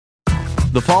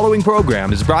The following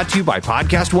program is brought to you by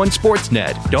Podcast One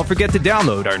Sportsnet. Don't forget to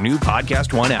download our new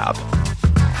Podcast One app.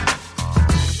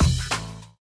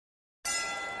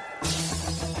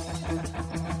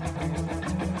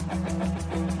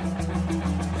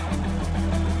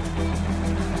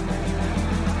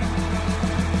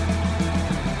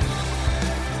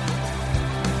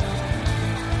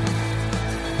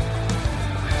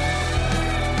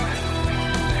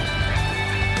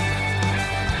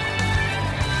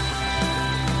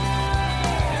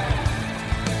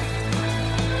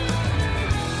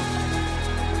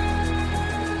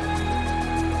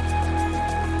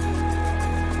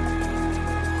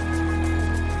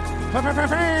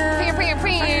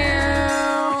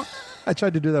 I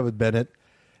tried to do that with Bennett,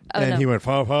 and he went,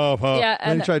 fa, fa, fa. Yeah,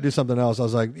 and he tried to do something else. I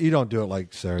was like, you don't do it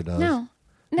like Sarah does. No.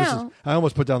 I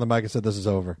almost put down the mic and said, this is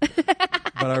over.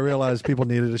 But I realized people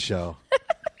needed a show.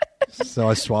 So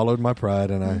I swallowed my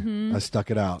pride, and I stuck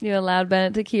it out. You allowed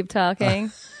Bennett to keep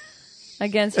talking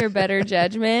against your better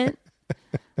judgment.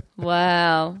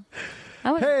 Wow.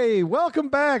 Hey, welcome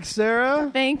back, Sarah.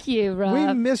 Thank you, Rob.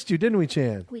 We missed you, didn't we,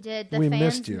 Chan? We did. The We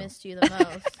fans missed you. the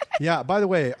most. Yeah, by the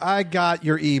way, I got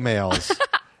your emails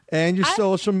and your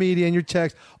social media and your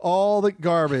text, all the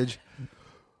garbage.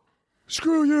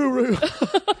 Screw you, Ray.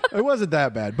 It wasn't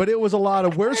that bad, but it was a lot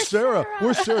of, where's Sarah?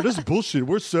 Where's Sarah? This is bullshit.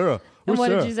 Where's Sarah? And Where's what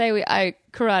Sarah? did you say? I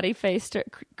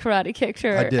karate kicked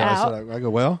her I did. out I go,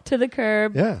 well, to the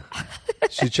curb. yeah.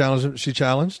 She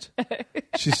challenged.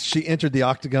 She entered the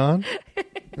octagon,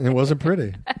 and it wasn't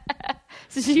pretty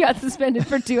So she got suspended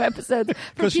for 2 episodes.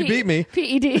 because she beat me.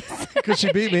 PEDs. Because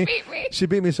she beat me. She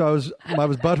beat me, so I was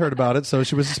butthurt about it. So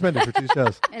she was suspended for 2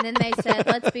 shows. And then they said,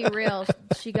 let's be real.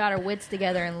 She got her wits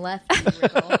together and left.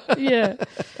 Real. Yeah.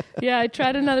 Yeah, I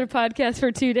tried another podcast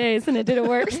for 2 days and it didn't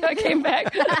work, so I came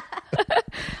back.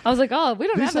 I was like, oh, we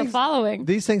don't have the following.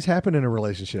 These things happen in a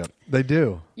relationship. They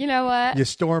do. You know what? You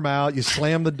storm out. You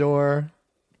slam the door.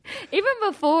 Even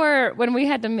before, when we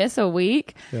had to miss a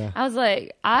week, Yeah. I was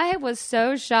like, I was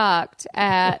so shocked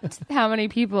at how many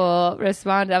people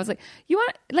responded. I was like, you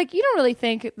don't really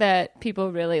think that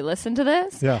people really listen to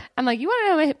this? Yeah. I'm like, you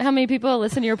want to know how many people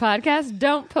listen to your podcast?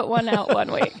 Don't put one out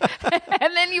 1 week.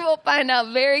 And then you will find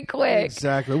out very quick.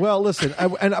 Exactly. Well, listen,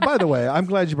 and by the way, I'm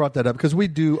glad you brought that up because we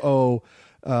do owe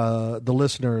the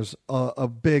listeners a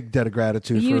big debt of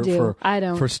gratitude You do. I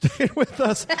don't. for staying with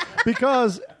us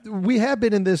because we have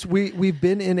been in this. We've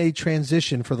been in a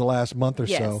transition for the last month or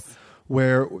so Yes.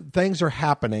 where things are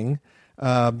happening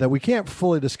that we can't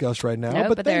fully discuss right now, No,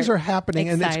 but things they're are happening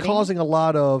and it's exciting. causing a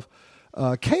lot of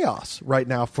chaos right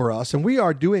now for us, and we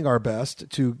are doing our best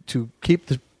to keep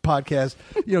the podcast,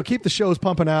 keep the shows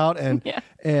pumping out,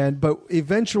 but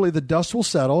eventually the dust will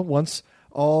settle once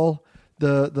all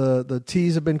the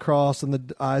T's have been crossed and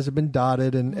the I's have been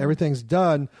dotted and everything's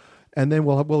done, and then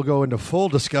we'll go into full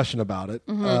discussion about it.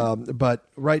 But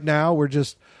right now we're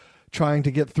just trying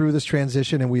to get through this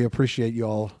transition, and we appreciate you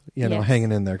all Yes.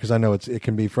 hanging in there because I know it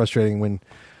can be frustrating when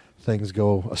things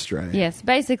go astray. Yes,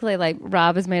 basically, like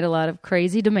Rob has made a lot of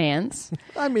crazy demands.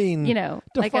 I mean, like a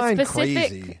define specific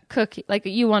crazy. cookie. Like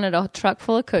you wanted a truck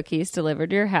full of cookies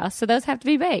delivered to your house, so those have to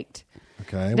be baked.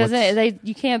 Okay,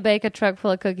 You can't bake a truck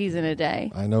full of cookies in a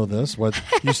day. I know this. What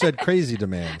you said? Crazy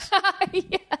demands.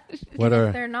 Yeah. What If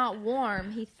are they're not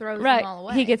warm, he throws Right. them all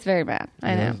away. He gets very mad.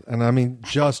 I know. And I mean,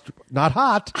 just not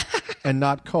hot and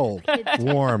not cold.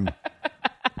 Warm.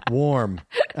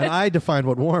 And I defined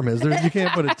what warm is. You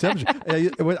can't put a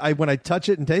temperature. When I touch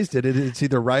it and taste it, it's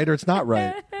either right or it's not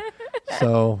right.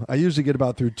 So I usually get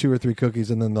about through 2 or 3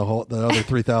 cookies, and then the other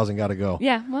 3,000 got to go.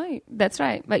 Yeah, well, that's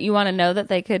right. But you want to know that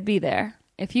they could be there.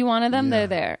 If you wanted them, they're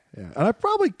there. Yeah. And I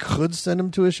probably could send them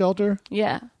to a shelter,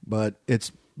 Yeah. but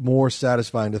it's more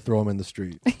satisfying to throw them in the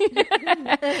street.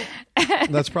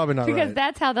 That's probably not Because right.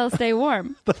 that's how they'll stay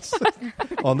warm.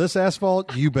 On this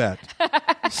asphalt, you bet.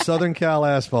 Southern Cal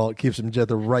asphalt keeps them at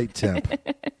the right temp.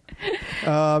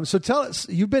 So tell us,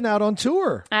 you've been out on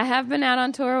tour. I have been out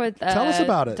on tour with Tell us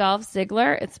about it. Dolph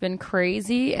Ziggler. It's been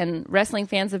crazy, and wrestling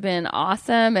fans have been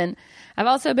awesome. And I've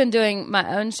also been doing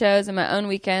my own shows and my own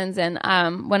weekends. And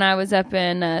when I was up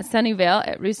in Sunnyvale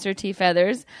at Rooster T.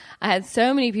 Feathers, I had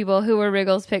so many people who were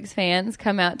Wriggles Picks fans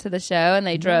come out to the show, and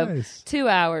they drove Nice. 2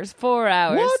 hours, 4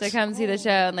 hours What? to come see the show.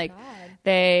 And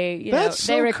they That's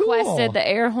so they requested cool. the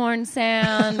air horn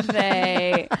sound.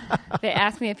 They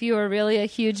asked me if you were really a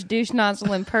huge douche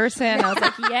nozzle in person. I was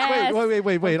like, yes.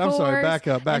 Wait. of I'm sorry. course. Back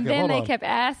up. And then Hold they on. kept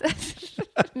asking.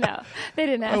 No, they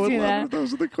didn't ask would me love that. it.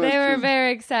 Those are the They were questions.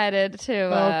 very excited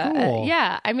to. Cool.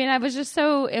 Yeah, I mean, I was just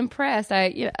so impressed.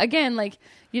 Again, like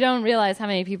you don't realize how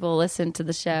many people listen to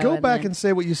the show. Go back and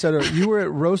say what you said. You were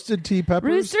at Roasted Tea Peppers.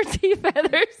 Rooster T.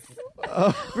 Feathers.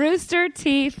 Rooster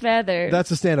T. Feathers.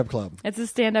 That's a stand-up club. It's a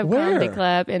stand-up Where? comedy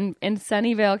club in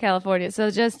Sunnyvale, California. So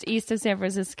just east of San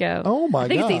Francisco. Oh, my I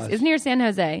think gosh. it's east. It's near San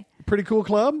Jose. Pretty cool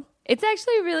club. It's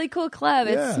actually a really cool club.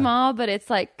 Yeah. It's small, but it's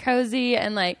like cozy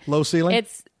and like Low ceiling?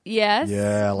 It's yes,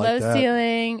 Yeah, I like low that.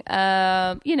 ceiling.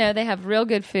 They have real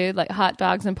good food like hot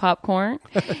dogs and popcorn,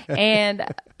 and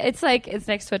it's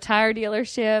next to a tire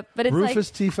dealership. But it's Rufus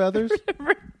T. Feathers?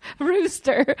 like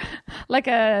rooster, like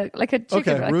a chicken.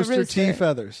 Okay, like Rooster a T.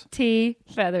 Feathers. T.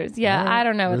 Feathers. Yeah, All right. I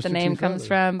don't know what Rooster the name T. comes Feathers.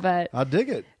 from, but I dig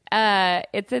it.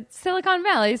 it's at Silicon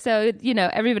Valley, so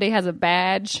everybody has a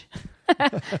badge.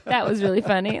 That was really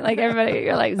funny. Like everybody,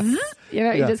 you're like, zzz, you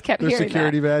just kept There's hearing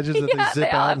security that. badges that they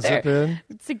zip all out and have zip their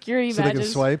in. Security So they badges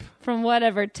can swipe? from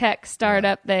whatever tech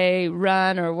startup they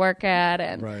run or work at,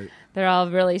 and Right. they're all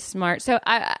really smart. So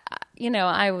I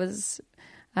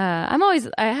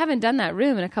haven't done that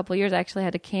room in a couple of years. I actually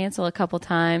had to cancel a couple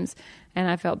times, and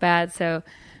I felt bad. So.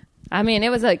 I mean, it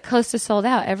was like close to sold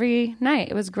out every night.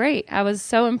 It was great. I was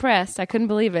so impressed. I couldn't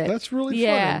believe it. That's really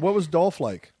yeah. fun. What was Dolph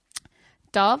like?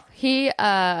 Dolph,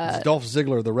 It's Dolph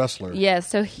Ziggler, the wrestler. yeah,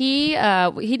 so he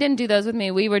didn't do those with me.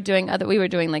 We were doing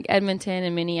like Edmonton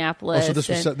and Minneapolis. Oh,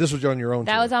 so this was on your own.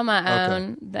 That tour. was on my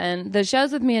own. Then the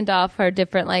shows with me and Dolph are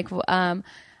different. Like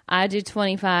I do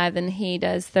 25, and he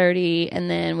does 30, and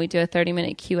then we do a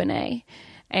 30-minute Q&A.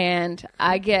 And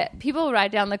people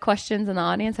write down the questions in the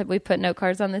audience. Like we put note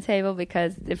cards on the table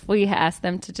because if we ask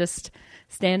them to just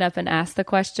stand up and ask the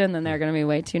question, then they're going to be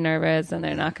way too nervous and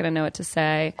they're not going to know what to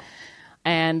say.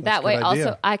 And That's that way a good idea.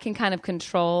 also I can kind of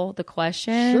control the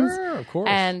questions. Sure, of course.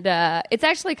 And it's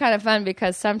actually kind of fun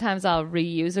because sometimes I'll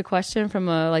reuse a question from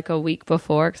a week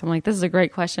before because I'm like, this is a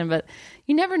great question, but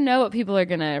you never know what people are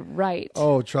going to write.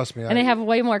 Oh, trust me. And they have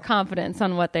way more confidence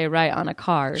on what they write on a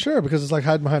card. Sure, because it's like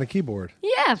hiding behind a keyboard.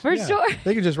 Yeah, for Yeah. sure.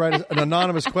 They can just write an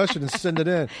anonymous question and send it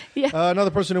in. Yeah.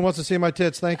 Another person who wants to see my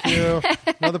tits, thank you.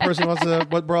 Another person who wants to,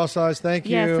 what bra size, thank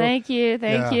you. Yeah, thank you.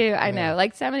 Yeah, I yeah. know.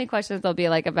 Like so many questions they'll be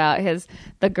like about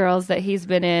the girls that he's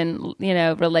been in,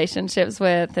 relationships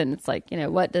with, and it's like,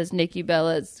 what does Nikki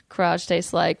Bella's crotch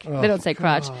taste like? They don't say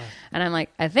crotch. God. And I'm like,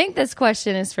 I think this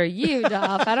question is for you,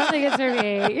 Dolph. I don't think it's for me.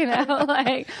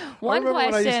 Like one I remember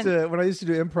question. when I used to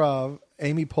do improv,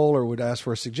 Amy Poehler would ask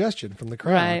for a suggestion from the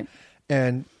crowd. Right.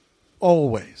 And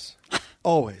always,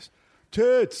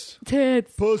 tits,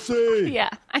 pussy. Yeah,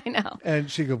 I know. And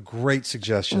she'd go, great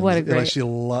suggestions. What a And, like, great- she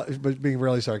but being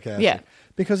really sarcastic. Yeah.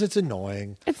 Because it's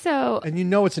annoying. It's so And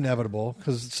it's inevitable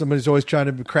because somebody's always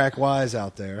trying to crack wise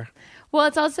out there. well,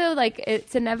 it's also like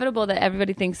it's inevitable that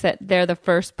everybody thinks that they're the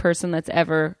first person that's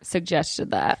ever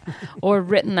suggested that or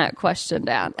written that question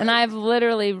down. And I've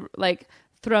literally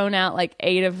thrown out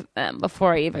 8 of them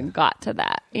before I even got to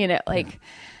that.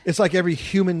 It's like every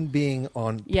human being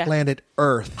on Yeah. planet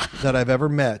Earth that I've ever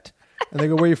met. And they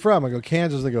go, where are you from? I go,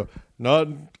 Kansas. They go, not,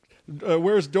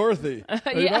 where's Dorothy?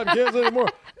 You're not in Kansas anymore.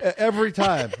 Every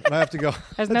time. And I have to go,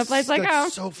 There's no place like home."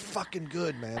 That's so fucking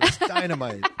good, man. It's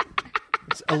dynamite.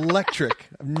 It's electric.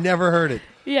 I've never heard it.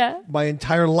 Yeah. My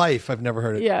entire life, I've never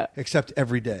heard it. Yeah. Except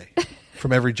every day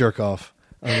from every jerk off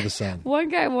under the sun. One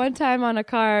guy, one time on a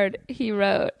card, he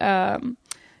wrote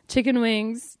chicken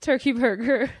wings, turkey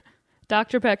burger,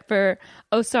 Dr. Pepper.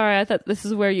 Oh, sorry, I thought this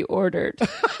is where you ordered.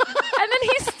 And then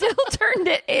he still turned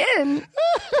it in.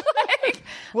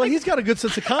 Well, he's got a good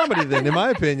sense of comedy then, in my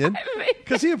opinion.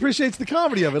 Because he appreciates the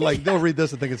comedy of it. Like, they'll read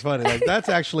this and think it's funny. Like, that's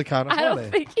actually kind of I funny.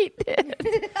 don't think he did.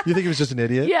 You think he was just an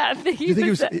idiot? Yeah, I think You think he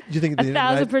was? Do you think at the end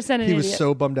of the night, 1,000% an he was idiot.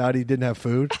 so bummed out he didn't have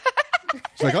food?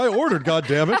 He's like, I ordered,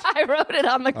 goddammit. I wrote it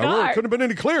on the I wrote, card. couldn't have been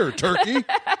any clearer. Turkey,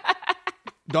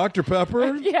 Dr.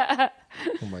 Pepper. Yeah.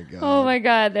 Oh my god. Oh my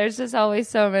God. There's just always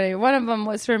so many. One of them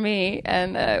was for me,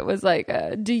 and it was like,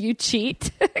 "Do you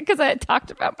cheat?" Because I had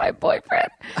talked about my boyfriend.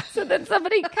 So then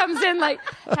somebody comes in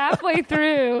halfway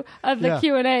through of the Yeah.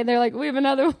 Q&A, and they're like, "We have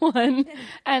another one,"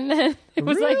 and then it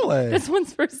was Really? like, "This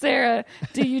one's for Sarah.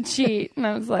 Do you cheat?" And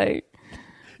I was like,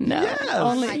 "No,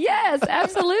 Yes. yes,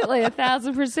 absolutely,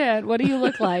 1,000%. What do you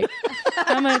look like?"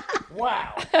 I'm like,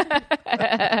 Wow.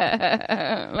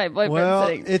 my boyfriend. Well,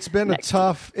 sitting it's been next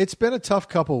a tough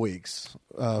couple weeks,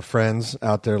 friends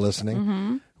out there listening.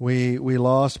 Mm-hmm. We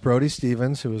lost Brody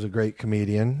Stevens, who was a great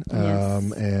comedian,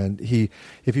 Yes. and he.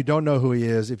 If you don't know who he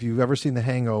is, if you've ever seen The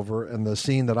Hangover and the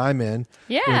scene that I'm in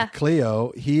Yeah. with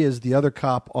Cleo, he is the other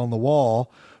cop on the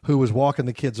wall who was walking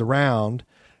the kids around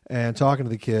and talking to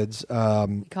the kids.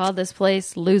 Called this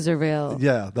place Loserville.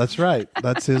 Yeah, that's right.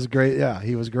 That's his great. Yeah,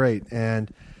 he was great, and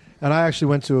And I actually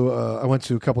went to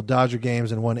a couple Dodger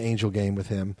games and one Angel game with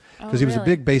him because he was a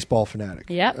really? big baseball fanatic.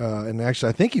 Yep. And actually,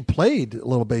 I think he played a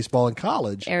little baseball in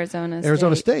college.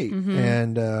 Arizona State.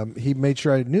 And he made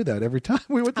sure I knew that every time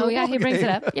we went to a ball he brings game.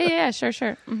 it up. Yeah, sure.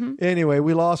 Mm-hmm. Anyway,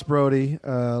 we lost Brody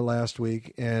last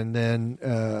week, and then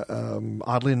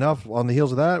oddly enough, on the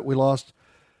heels of that, we lost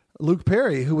Luke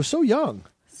Perry, who was so young.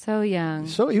 So young.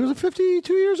 So he was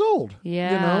 52 years old.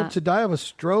 Yeah. To die of a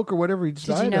stroke or whatever he died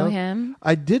of. Did you know him?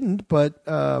 I didn't, but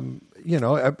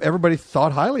everybody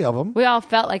thought highly of him. We all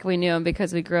felt like we knew him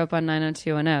because we grew up on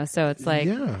 90210. So it's like,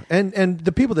 Yeah, and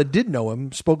the people that did know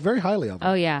him spoke very highly of him.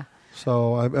 oh yeah.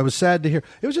 So I was sad to hear.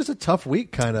 It was just a tough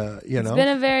week, kind of. It's been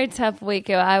a very tough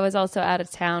week. I was also out of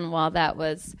town while that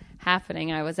was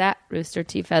happening. I was at Rooster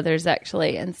T. Feathers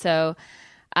actually, and so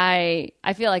I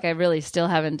feel like I really still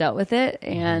haven't dealt with it,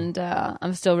 and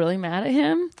I'm still really mad at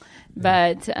him.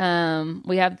 But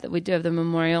we do have the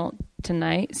memorial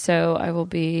tonight, so I will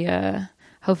be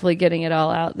hopefully getting it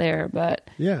all out there. But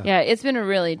yeah, it's been a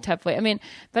really tough way. I mean,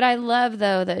 but I love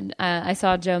though that I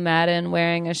saw Joe Madden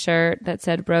wearing a shirt that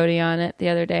said Brody on it the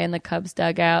other day in the Cubs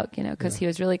dugout. Because he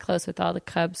was really close with all the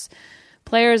Cubs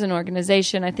players and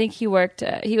organization. I think he worked.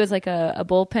 He was like a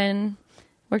bullpen.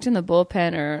 Worked in the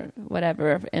bullpen or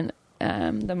whatever in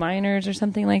the minors or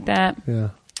something like that. Yeah.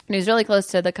 And he was really close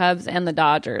to the Cubs and the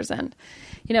Dodgers. And,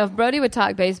 if Brody would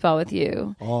talk baseball with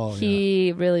you,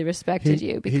 he really respected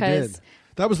you because he did.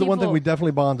 That was the one thing we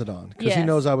definitely bonded on because he Yes.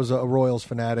 knows I was a Royals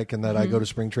fanatic and that I go to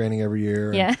spring training every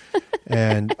year. Yeah.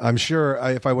 And I'm sure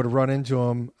if I would have run into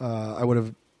him, I would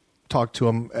have talked to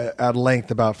him at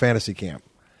length about fantasy camp.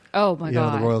 Oh my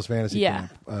God. The Royals fantasy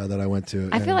camp that I went to.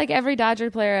 I feel like every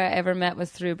Dodger player I ever met was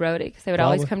through Brody because they would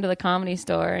always come to the Comedy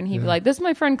Store and he'd be like, "This is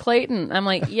my friend Clayton." I'm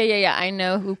like, "Yeah. I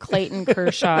know who Clayton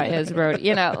Kershaw is, Brody."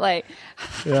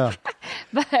 Yeah.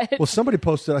 But well, somebody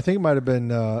posted. I think it might have been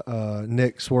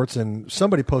Nick Swartzen.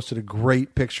 Somebody posted a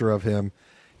great picture of him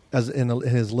as in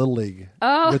his little league.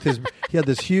 Oh. He had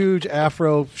this huge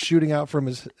afro shooting out from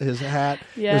his hat.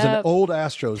 It was an old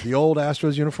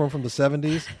Astros uniform from the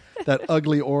 70s. That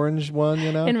ugly orange one,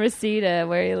 in Reseda,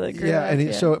 where he looked. Yeah, and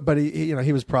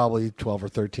he was probably 12 or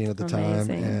 13 at the time,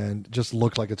 Amazing. and just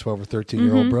looked like a 12 or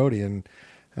 13-year-old Brody. And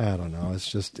I don't know,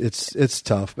 it's just it's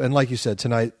tough. And like you said,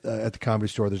 tonight at the Comedy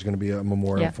Store, there's going to be a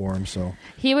memorial for him. So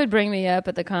he would bring me up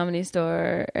at the Comedy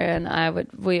Store, and I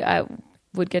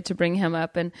would get to bring him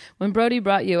up. And when Brody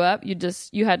brought you up,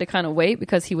 you had to kind of wait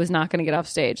because he was not going to get off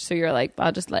stage. So you're like,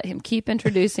 I'll just let him keep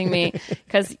introducing me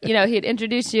because, he'd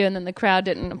introduce you and then the crowd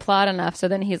didn't applaud enough. So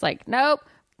then he's like, nope,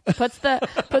 puts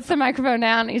the microphone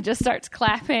down. And he just starts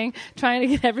clapping, trying to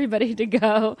get everybody to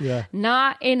go. Yeah.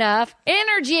 Not enough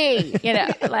energy,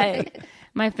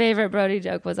 my favorite Brody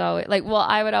joke was always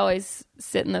I would always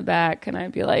sit in the back and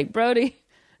I'd be like, Brody,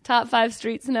 top 5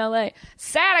 streets in LA,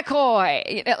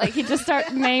 Satakoy. He just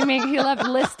started naming. He loved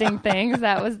listing things.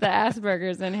 That was the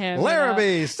Asperger's in him.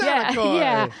 Larrabee, Satakoy,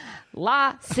 yeah.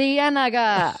 La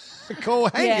Cienega,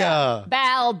 Coahuila,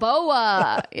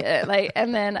 Balboa.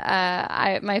 And then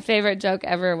my favorite joke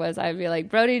ever was I'd be like,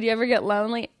 Brody, do you ever get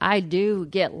lonely? I do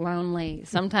get lonely.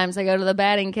 Sometimes I go to the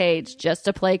batting cage just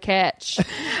to play catch.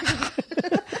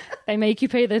 They make you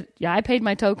pay I paid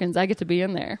my tokens. I get to be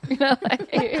in there.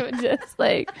 It would just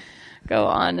go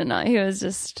on and on. He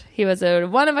was a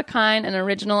one of a kind and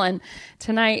original. And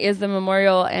tonight is the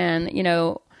memorial. And,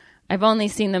 I've only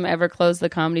seen them ever close the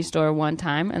Comedy Store one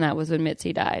time, and that was when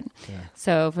Mitzi died. Yeah.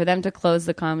 So for them to close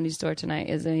the Comedy Store tonight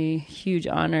is a huge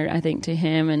honor, I think, to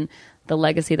him and the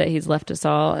legacy that he's left us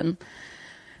all. And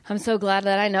I'm so glad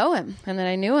that I know him and that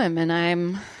I knew him. And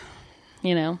I'm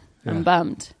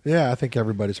bummed. Yeah, I think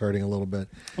everybody's hurting a little bit.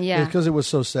 Yeah. Because it was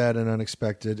so sad and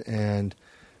unexpected, and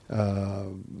a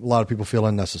lot of people feel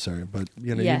unnecessary. But,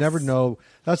 you never know.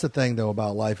 That's the thing, though,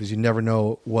 about life is you never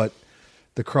know what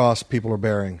the cross people are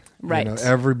bearing. Right.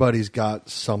 Everybody's got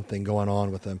something going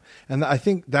on with them. And I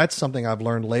think that's something I've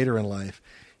learned later in life,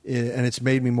 and it's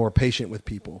made me more patient with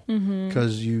people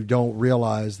because you don't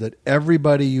realize that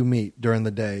everybody you meet during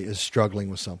the day is struggling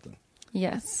with something.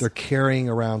 Yes. They're carrying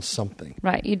around something.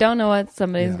 Right. You don't know what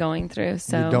somebody's going through,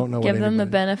 so you don't know give them the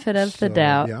benefit of the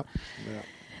doubt. Yeah.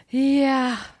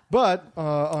 Yeah. But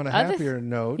on a happier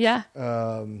note,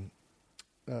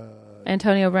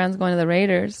 Antonio Brown's going to the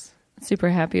Raiders. Super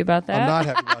happy about that. I'm not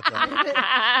happy about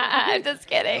that. I'm just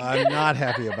kidding. I'm not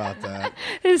happy about that.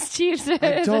 His Chiefs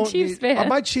is a Chiefs fan.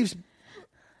 My Chiefs.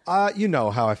 You know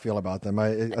how I feel about them.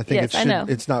 I think Yes, I know.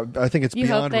 it's not. I think it's you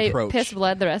beyond hope they reproach. piss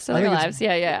blood the rest of their lives.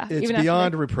 Yeah. It's Even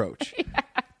beyond reproach.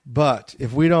 But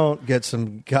if we don't get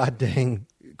some goddamn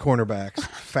cornerbacks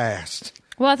fast,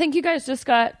 well, I think you guys just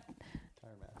got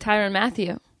Tyrann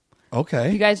Mathieu.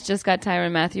 Okay. You guys just got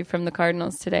Tyrann Mathieu from the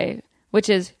Cardinals today, which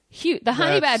is huge. The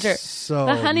Honey That's Badger. so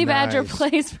the Honey Badger nice.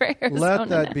 plays for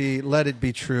Arizona. Let it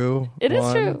be true. It is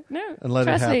one, true. No, and let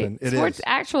trust it happen. Me. It is.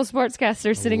 Actual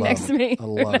sportscaster sitting Love next to me. I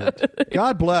love it.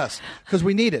 God bless, because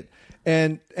we need it,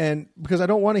 and because I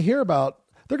don't want to hear about.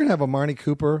 They're going to have a Marnie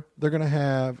Cooper. They're going to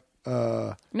have.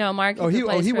 No, Mark. He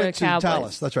plays for went the to Cowboys.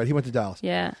 Dallas. That's right. He went to Dallas.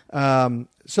 Yeah.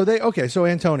 So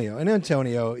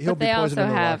Antonio, he'll But be they poisoned also in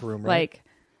the have locker room, right? like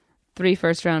 3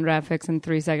 first-round draft picks and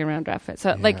 3 second-round draft picks.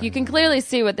 So like you can clearly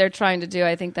see what they're trying to do.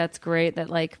 I think that's great. That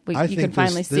like you can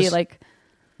finally see like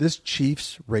this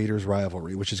Chiefs Raiders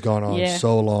rivalry, which has gone on Yeah.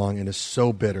 so long and is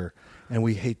so bitter, and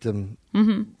we hate them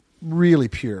really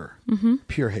pure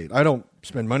hate. I don't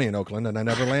spend money in Oakland, and I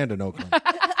never land in Oakland.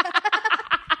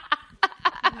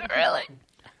 really.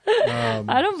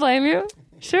 I don't blame you.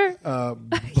 Sure.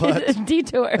 But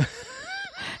Detour.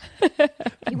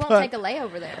 You won't take a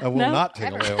layover there. I will No? not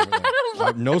take a layover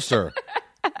there. No, sir.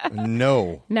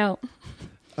 No. No.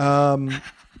 Now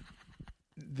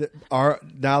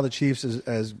the Chiefs is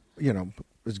as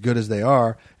as good as they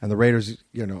are, and the Raiders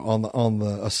on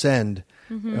the ascend.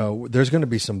 There's going to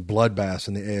be some bloodbaths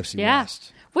in the AFC Yeah.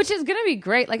 West. Which is going to be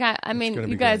great. Like I mean, gonna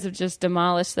you be guys great. have just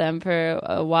demolished them for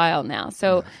a while now,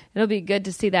 so it'll be good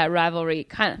to see that rivalry.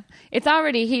 It's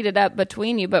already heated up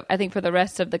between you, but I think for the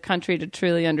rest of the country to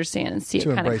truly understand and see it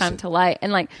To kind of embrace come it. to light,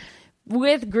 and like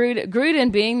with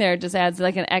Gruden being there, just adds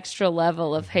like an extra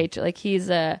level of hatred. Like he's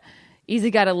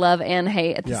easy got to love and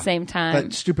hate at the same time.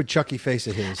 That stupid Chucky face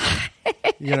of his.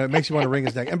 It makes you want to wring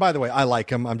his neck. And by the way, I like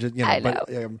him. I'm just I but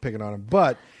know. I'm picking on him.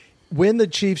 But when the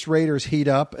Chiefs Raiders heat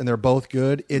up and they're both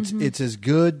good, it's as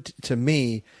good to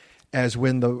me as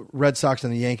when the Red Sox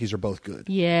and the Yankees are both good.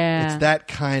 Yeah. It's that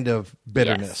kind of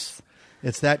bitterness.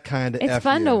 It's that kind of. It's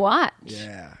fun to watch.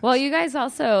 Yeah. Well, you guys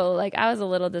also I was a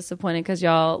little disappointed because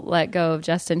y'all let go of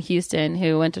Justin Houston,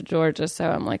 who went to Georgia. So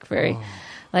I'm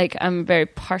I'm very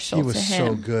partial He was to him.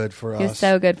 so good for He us. was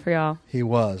so good for y'all. He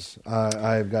was.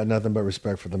 I've got nothing but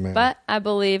respect for the man. But I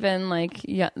believe in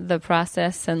the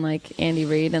process and Andy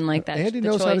Reid and that. Andy the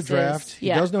knows how to choices. draft. He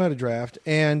does know how to draft.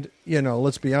 And,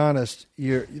 let's be honest,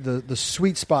 the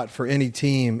sweet spot for any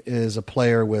team is a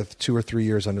player with 2 or 3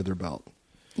 years under their belt.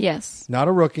 Yes. Not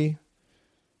a rookie.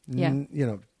 Yeah.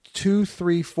 2,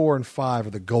 3, 4, and 5 are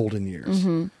the golden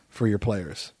years for your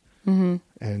players. Mm-hmm.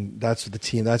 And that's the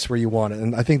team. That's where you want it.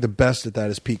 And I think the best at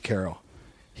that is Pete Carroll.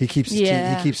 He keeps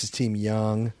his team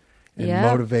young and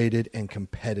motivated and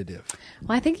competitive.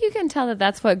 Well, I think you can tell that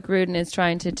that's what Gruden is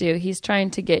trying to do. He's trying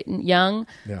to get young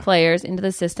players into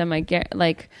the system. I get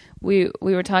we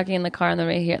were talking in the car on the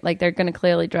way here. They're going to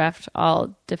clearly draft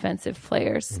all defensive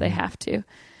players. They have to.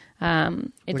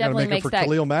 It definitely makes that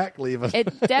Khalil Mack leave us.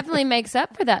 It definitely makes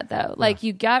up for that though.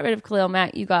 You got rid of Khalil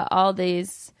Mack, you got all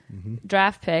these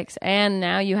draft picks, and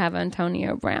now you have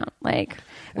Antonio Brown.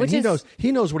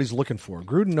 He knows what he's looking for.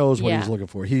 Gruden knows what he's looking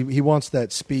for. He wants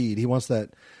that speed. He wants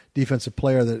that defensive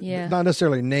player that not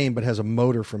necessarily named, but has a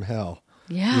motor from hell.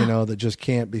 Yeah. That just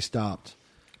can't be stopped.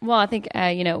 Well, I think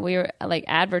we were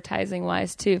advertising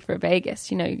wise too for Vegas.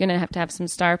 You're going to have some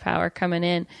star power coming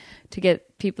in to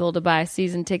get people to buy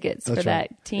season tickets for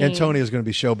that team. Antonio's going to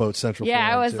be Showboat Central.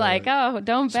 Yeah, for I was too, like,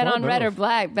 don't bet Smart on red or move.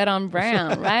 black, bet on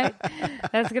brown, right?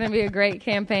 That's going to be a great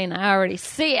campaign. I already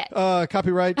see it.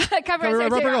 Copyright.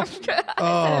 Copyright. Go.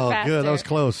 Oh, good. That was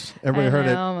close. Everybody heard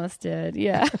it. I almost did.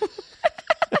 Yeah.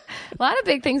 A lot of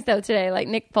big things though today.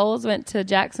 Nick Foles went to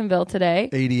Jacksonville today.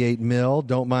 $88 million.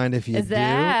 Don't mind if you Is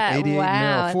that? do. $88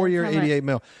 Wow. million. 4-year, That's how much. $88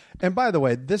 million. And by the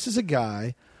way, this is a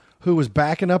guy who was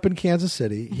backing up in Kansas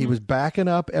City. He was backing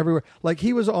up everywhere.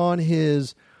 He was on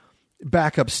his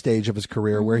backup stage of his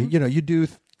career where, you do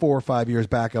 4 or 5 years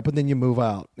backup and then you move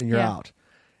out and you're out.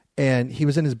 And he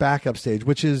was in his backup stage,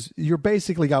 which is you're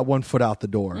basically got 1 foot out the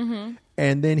door.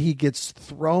 And then he gets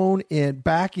thrown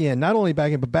back in, not only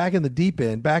back in, but back in the deep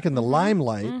end, back in the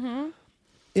limelight.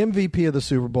 MVP of the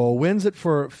Super Bowl, wins it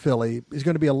for Philly. He's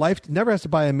going to be never has to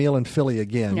buy a meal in Philly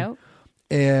again. Nope.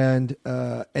 And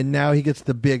now he gets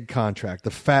the big contract,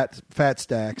 the fat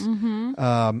stacks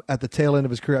at the tail end of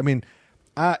his career. I mean,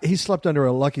 he slept under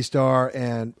a lucky star,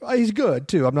 and he's good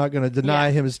too. I'm not going to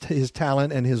deny him his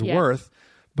talent and his worth.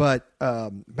 But,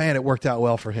 man, it worked out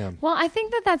well for him. Well, I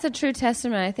think that's a true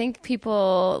testament. I think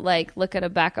people look at a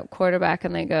backup quarterback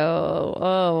and they go,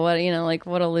 "Oh, what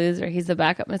what a loser. He's a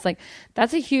backup." And it's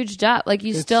that's a huge job.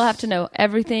 You still have to know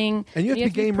everything, and you have to be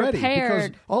game ready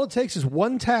because all it takes is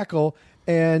one tackle,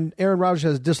 and Aaron Rodgers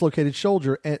has a dislocated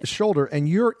shoulder, and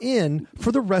you're in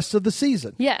for the rest of the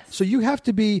season. Yes. So you have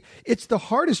to be. It's the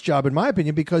hardest job, in my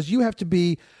opinion, because you have to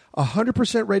be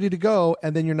 100% ready to go,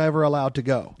 and then you're never allowed to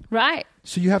go. Right.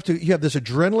 So you have this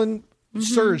adrenaline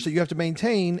surge that you have to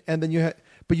maintain, and then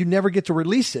but you never get to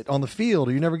release it on the field,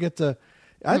 or you never get to.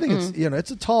 I think it's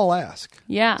it's a tall ask.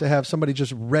 Yeah. To have somebody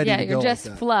just ready to go. Yeah, you're just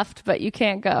like that. fluffed, but you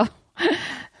can't go.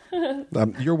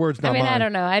 Your words, not mine. I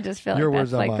don't know. I just feel Your like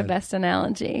words, that's not like the mine. best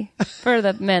analogy for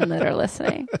the men that are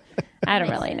listening. I don't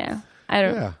really know. I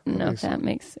don't know if that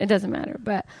makes it doesn't matter.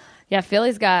 But yeah,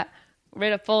 Phillies got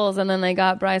rid of Foles, and then they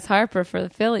got Bryce Harper for the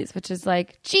Phillies, which is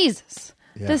like Jesus.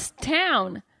 Yeah. This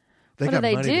town. They what got do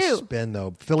they money do? to spend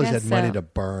though. Phillies Guess had money so. to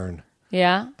burn.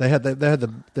 Yeah.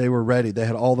 They were ready. They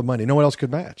had all the money. No one else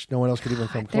could match. No one else could even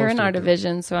come close. They're in to our it.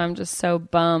 division, so I'm just so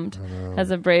bummed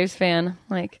as a Braves fan.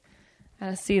 Like,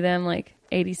 I see them like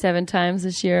 87 times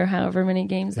this year, however many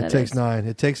games It that takes is. 9.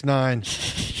 It takes 9.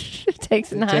 It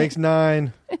takes 9. It takes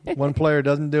 9. One player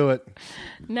doesn't do it.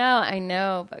 No, I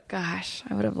know, but gosh,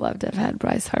 I would have loved to have had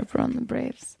Bryce Harper on the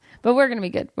Braves. But we're going to be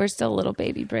good. We're still little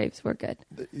baby Braves. We're good.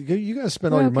 You guys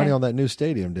spent all We're your money okay. on that new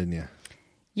stadium, didn't you?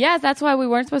 Yes, that's why we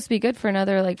weren't supposed to be good for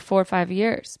another like 4 or 5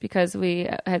 years, because we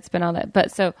had spent all that.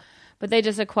 But they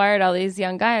just acquired all these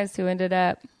young guys who ended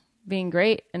up being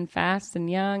great and fast and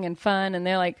young and fun, and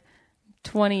they're like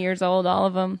 20 years old, all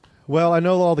of them. Well, I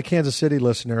know all the Kansas City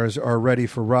listeners are ready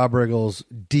for Rob Riggle's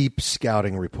deep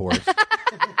scouting report.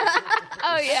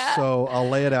 Oh yeah. So I'll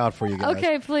lay it out for you guys.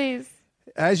 Okay, please.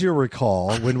 As you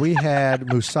recall, when we had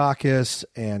Mousakis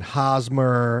and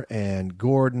Hosmer and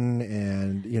Gordon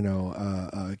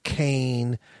and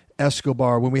Kane,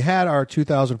 Escobar, when we had our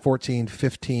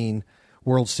 2014-15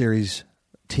 World Series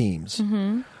teams,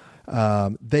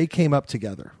 they came up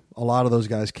together. A lot of those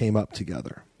guys came up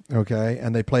together, okay,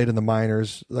 and they played in the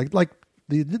minors like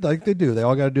they do. They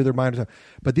all got to do their minors,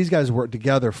 but these guys worked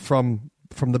together from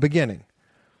the beginning,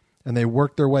 and they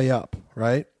worked their way up,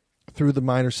 right? Through the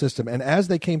minor system. And as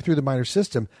they came through the minor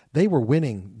system, they were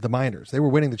winning the minors. They were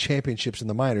winning the championships in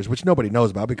the minors, which nobody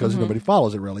knows about because nobody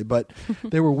follows it really. But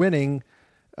they were winning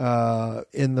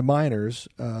in the minors.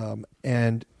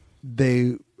 And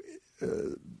Dayton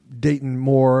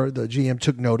Moore, the GM,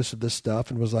 took notice of this stuff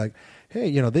and was like,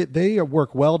 hey, they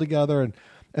work well together.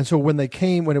 And so when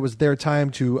it was their time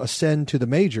to ascend to the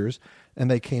majors, and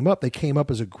they came up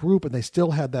as a group, and they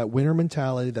still had that winner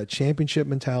mentality, that championship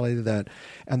mentality,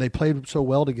 and they played so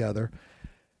well together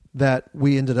that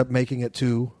we ended up making it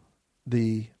to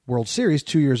the World Series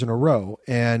 2 years in a row,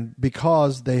 and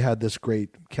because they had this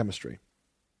great chemistry.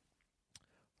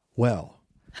 Well,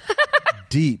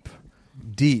 deep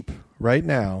right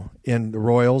now in the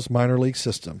Royals minor league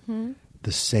system,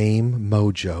 the same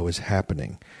mojo is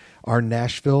happening. Our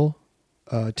Nashville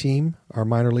team, our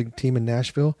minor league team in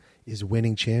Nashville, is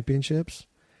winning championships,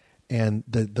 and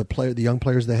the young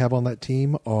players they have on that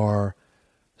team are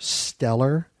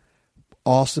stellar,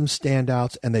 awesome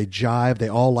standouts, and they jive. They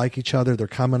all like each other. They're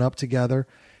coming up together,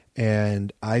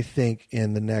 and I think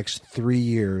in the next 3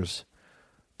 years,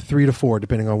 3 to 4,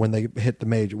 depending on when they hit the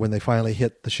major, when they finally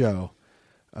hit the show,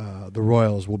 the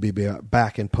Royals will be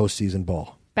back in postseason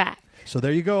ball. Back. So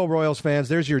there you go, Royals fans.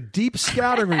 There's your deep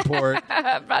scouting report,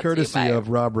 courtesy of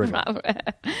Rob Riggle.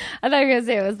 I thought you were going to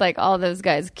say it was like all those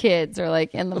guys' kids are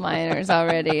like in the minors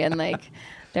already, and like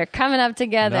they're coming up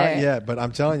together. Not yet, but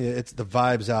I'm telling you, it's the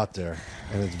vibe's out there,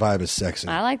 and its vibe is sexy.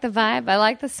 I like the vibe. I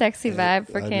like the sexy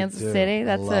vibe for I do Kansas too. City. I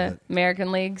That's love the it.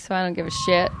 American League, so I don't give a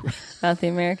shit about the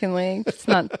American League. It's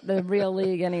not the real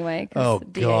league anyway. 'cause Oh,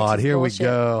 the DH God, is here bullshit. we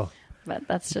go. But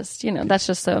that's just, that's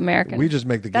just so American. We just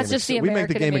make the game. That's just the we make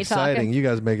the American game in me exciting. talking. You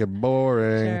guys make it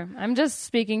boring. Sure. I'm just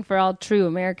speaking for all true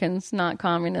Americans, not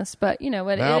communists. But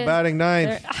what Now it is. batting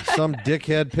ninth, some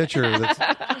dickhead pitcher that's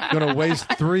going to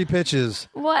waste 3 pitches.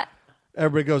 What?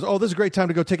 Everybody goes, "Oh, this is a great time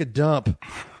to go take a dump.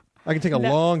 I can take a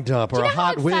long dump or Do you a know how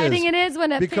hot whiz." exciting it is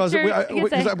when a because pitcher gets a I'm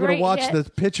going to great watch hit?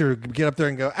 the pitcher get up there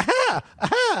and go, "Aha,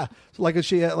 aha!" Like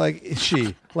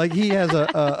he has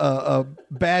a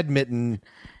badminton,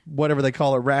 whatever they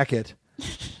call it, racket.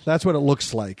 That's what it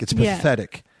looks like. It's Yeah.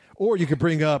 pathetic. Or you could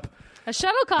bring up A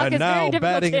shuttlecock and is very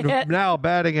difficult to hit. now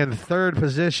batting in third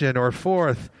position or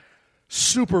fourth,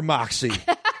 Super Moxie.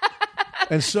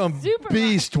 And some Super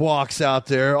beast walks out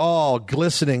there all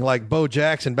glistening like Bo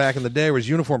Jackson back in the day where his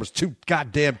uniform was too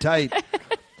goddamn tight.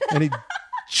 And he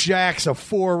jacks a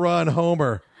 4-run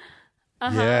homer.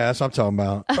 Yeah, that's what I'm talking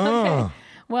about.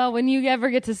 Well, when you ever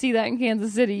get to see that in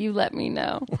Kansas City, you let me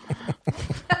know.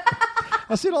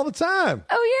 I see it all the time.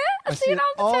 Oh, yeah? I see it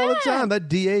all the time. That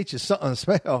DH is something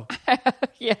special.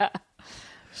 Yeah.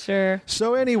 Sure.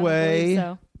 So I anyway, believe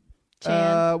so.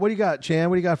 Chan. what do you got, Chan?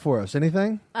 What do you got for us?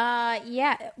 Anything?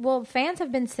 Yeah. Well, fans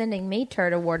have been sending me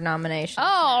Turd Award nominations.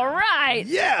 All right.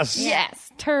 Yes. Yes.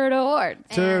 Turd Award.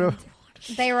 Turd- And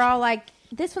they were all like,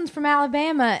 "This one's from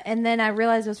Alabama," and then I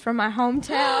realized it was from my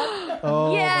hometown.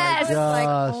 Oh, Yes! my gosh.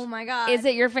 Like, oh my god! Is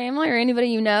it your family or anybody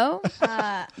you know?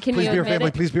 Can Please you be your admit family.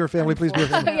 it? Please be your family. Please be your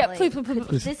family. Yeah,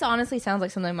 please. This honestly sounds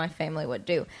like something my family would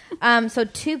do. So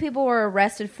 2 people were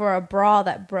arrested for a brawl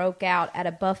that broke out at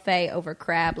a buffet over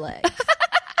crab legs.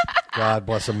 God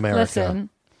bless America. Listen,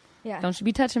 Yeah. don't you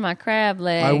be touching my crab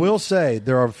leg. I will say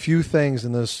there are a few things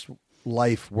in this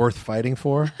life worth fighting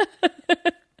for.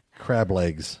 Crab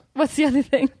legs What's the other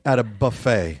thing? at a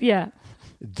buffet. Yeah.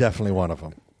 Definitely one of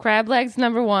them. Crab legs,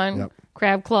 number 1. Yep.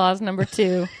 Crab claws, number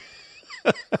 2.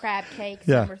 Crab cakes,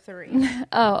 Yeah. number 3.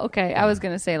 Oh, okay. I was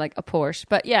going to say like a Porsche,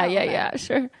 but yeah,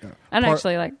 sure. And Par-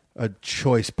 actually like A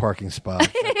choice parking spot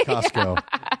at Costco.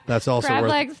 That's also crab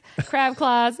worth legs, crab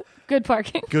claws, good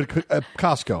parking. good.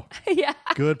 Costco. Yeah.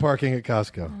 Good parking at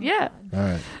Costco. Yeah. All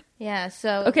right. Yeah,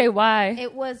 so Okay, why?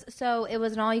 it was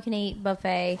an all-you-can-eat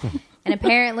buffet, and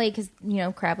apparently, because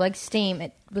crab legs steam,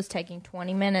 it was taking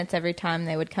 20 minutes every time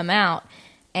they would come out,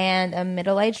 and a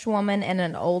middle-aged woman and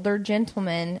an older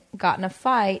gentleman got in a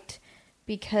fight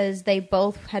because they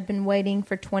both had been waiting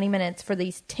for 20 minutes for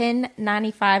these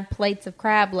 $10.95 plates of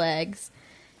crab legs,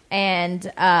 and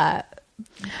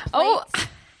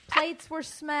plates were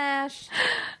smashed,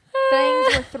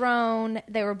 things were thrown.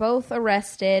 They were both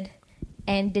arrested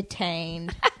and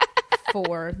detained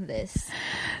for this.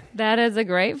 That is a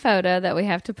great photo that we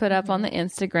have to put up on the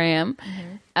Instagram.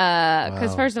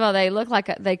 Because first of all, they look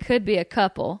like they could be a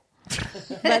couple,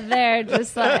 but they're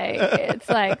just like, it's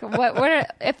like,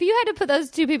 if you had to put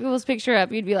those 2 people's picture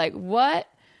up, you'd be like, what?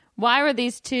 Why were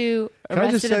these 2 I just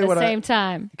arrested say at the what same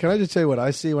time? Can I just tell you what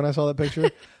I see when I saw that picture?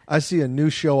 I see a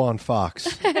new show on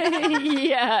Fox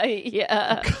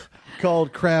Yeah.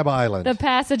 called Crab Island. The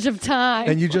passage of time.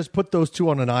 And you just put those 2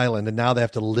 on an island, and now they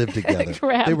have to live together.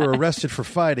 Crab They were arrested for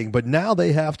fighting, but now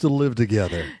they have to live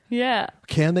together. Yeah.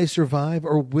 Can they survive,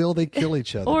 or will they kill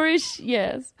each other? Or is she,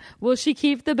 yes. Will she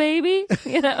keep the baby?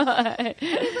 And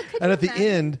at the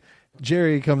end,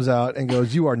 Jerry comes out and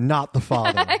goes, "You are not the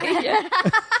father."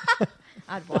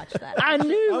 I'd watch that. I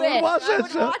knew I would it. watch that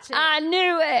would show. watch it. I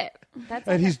knew it. That's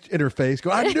And he's in her face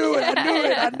going, "I knew it! I knew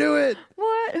it! I knew it!"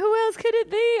 What? Who else could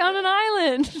it be on an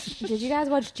island? Did you guys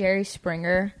watch Jerry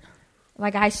Springer?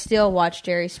 Like, I still watch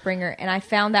Jerry Springer, and I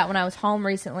found out when I was home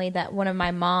recently that one of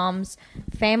my mom's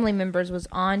family members was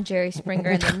on Jerry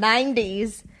Springer in the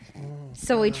 90s.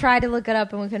 So we tried to look it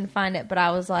up, and we couldn't find it, but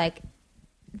I was like,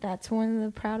 that's one of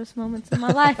the proudest moments of my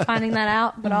life, finding that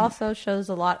out, but also shows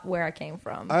a lot where I came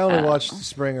from. I only watched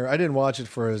Springer. I didn't watch it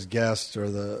for his guest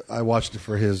I watched it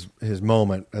for his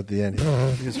moment at the end,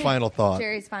 his final thought.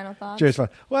 Jerry's final thoughts. Jerry's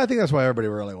final. Well, I think that's why everybody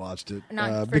really watched it.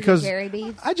 Not for because the Jerry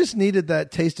beefs? I just needed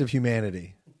that taste of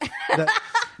humanity.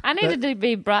 I needed to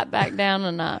be brought back down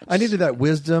a notch. I needed that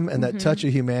wisdom and that touch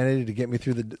of humanity to get me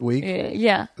through the week.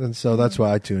 Yeah. And so that's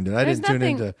why I tuned in. I There's didn't tune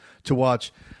in nothing- to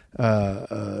watch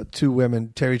 2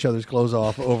 women tear each other's clothes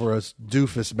off over a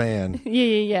doofus man.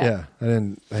 Yeah. I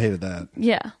hated that.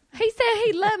 Yeah. He said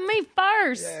he loved me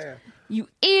first. Yeah. You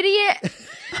idiot.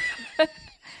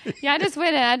 Yeah,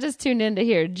 I just tuned in to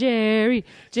hear Jerry,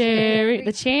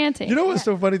 the chanting. You know what's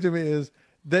so funny to me is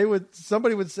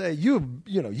somebody would say, you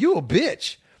a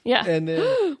bitch. Yeah. And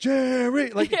then Jerry,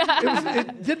 like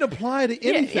it didn't apply to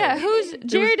anything. Yeah,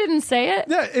 Jerry didn't say it.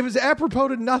 Yeah, it was apropos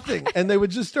to nothing, and they would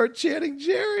just start chanting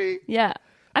Jerry. Yeah.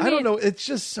 I mean, don't know. It's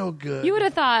just so good. You would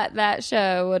have thought that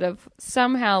show would have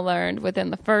somehow learned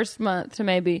within the first month to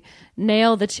maybe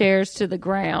nail the chairs to the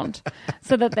ground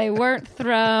so that they weren't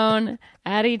thrown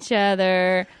at each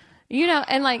other.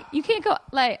 And like you can't go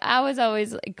like I was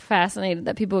always like fascinated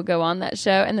that people would go on that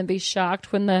show and then be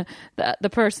shocked when the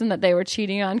person that they were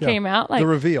cheating on came out. Like the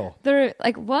reveal. They're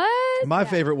like, what? My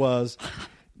favorite was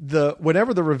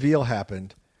whenever the reveal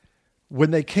happened,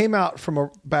 when they came out from a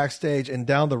backstage and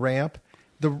down the ramp.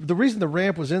 The reason the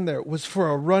ramp was in there was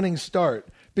for a running start.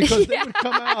 Because they would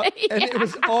come out and it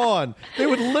was on. They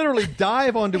would literally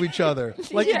dive onto each other.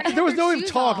 Like there was no even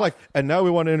talk. Like, and now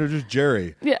we want to introduce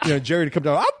Jerry. Yeah. Jerry to come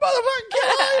down. I'm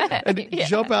motherfucking killing and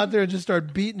jump out there and just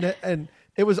start beating it. And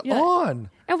it was on.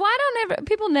 And why don't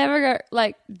people never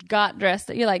got dressed?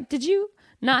 You're like, did you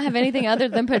not have anything other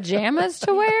than pajamas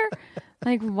to wear?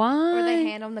 Like, why? Or they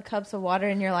hand them the cups of water,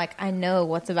 and you're like, I know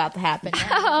what's about to happen now.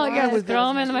 Oh, yeah, just throw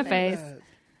them in my face.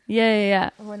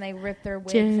 Yeah. When they rip their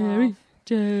wigs Jerry. off.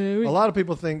 A lot of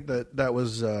people think that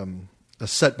was a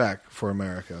setback for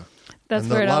America. That's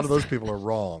and where a lot of those people are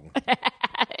wrong.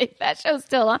 that show's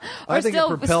still on. Or I think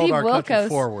still it propelled Steve our Wilkos. country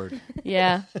forward.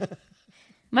 Yeah.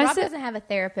 Rob doesn't have a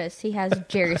therapist. He has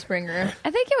Jerry Springer.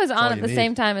 I think it was on all at you the need.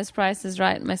 same time as Price is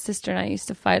Right. My sister and I used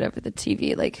to fight over the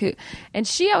TV, like who. And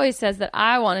she always says that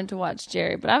I wanted to watch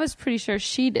Jerry, but I was pretty sure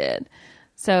she did.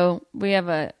 So we have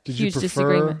a Did you huge prefer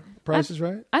disagreement. Price is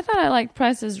Right? I thought I liked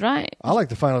Price is Right. I like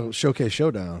the final Showcase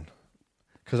Showdown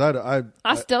because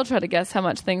I still try to guess how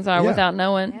much things are Yeah. without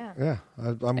knowing. Yeah. I'm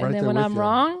And right then there when with I'm you.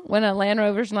 wrong, when a Land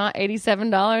Rover's not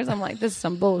 $87, I'm like, this is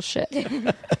some bullshit.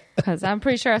 Because I'm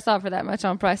pretty sure I saw it for that much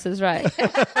on Price is Right.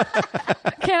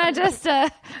 Can I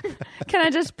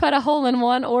just put a hole in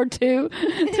one or two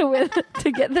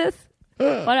to get this? Why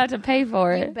do I have to pay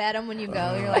for You it? bet him when you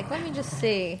go. You're like, let me just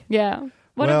see. Yeah.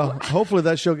 What Well, hopefully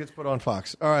that show gets put on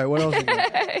Fox. All right, what else? You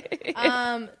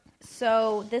got?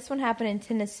 So this one happened in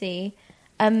Tennessee.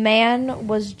 A man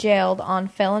was jailed on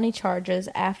felony charges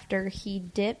after he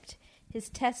dipped his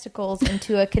testicles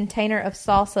into a container of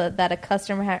salsa that a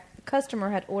customer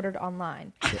had ordered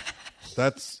online.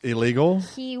 That's illegal.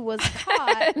 He was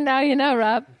caught. now you know,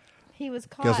 Rob. He was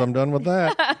caught. Guess I'm done with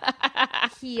that.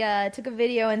 He took a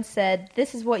video and said,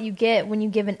 "This is what you get when you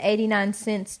give an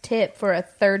 89-cent tip for a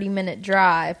 30-minute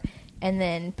drive," and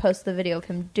then post the video of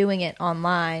him doing it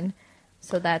online.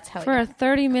 So that's how For he a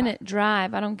 30-minute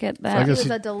drive. I don't get I that. He guess was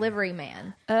he- a delivery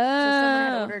man. Oh. So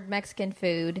someone had ordered Mexican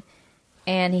food,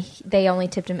 and they only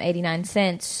tipped him 89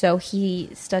 cents. So he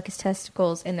stuck his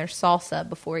testicles in their salsa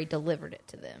before he delivered it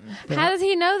to them. How does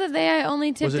he know that they only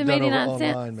Was tipped it him done over 89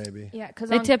 cents? online, maybe? Yeah, because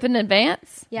They tip in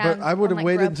advance? Yeah, But I would have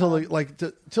waited until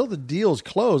till the deal's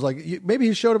closed. Like maybe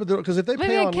he showed up at the because if they Maybe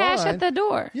pay they online, cash at the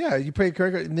door. yeah, you pay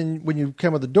credit card, and then when you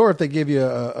come at the door, if they give you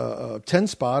a 10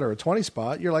 spot or a 20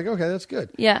 spot, you're like, okay, that's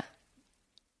good. Yeah.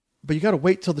 But you got to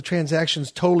wait till the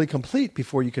transaction's totally complete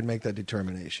before you can make that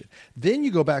determination. Then you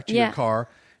go back to Yeah. your car,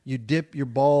 you dip your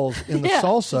balls in the Yeah.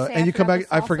 salsa, You say, and "I you come forgot back.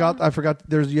 the I salsa?"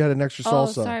 forgot. You had an extra Oh,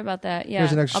 salsa. sorry about that. Yeah.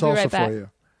 Here's an extra I'll be salsa right back. for you.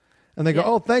 And they go, Yeah.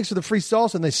 oh, thanks for the free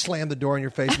salsa. And they slam the door in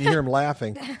your face and you hear them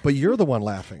laughing. But you're the one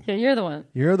laughing. Yeah, you're the one.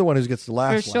 You're the one who gets the For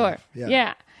last sure. laugh.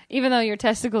 Yeah. Even though your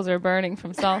testicles are burning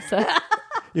from salsa.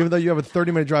 Even though you have a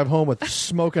 30-minute drive home with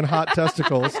smoking hot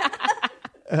testicles.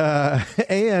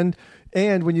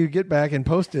 And when you get back and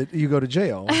post it, you go to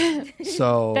jail.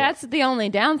 So That's the only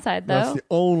downside, though. that's the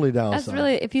only downside. That's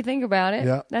really, if you think about it,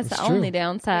 Yeah, that's the that's true. only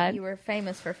downside. you were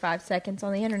famous for 5 seconds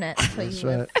on the internet, so you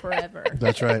live forever.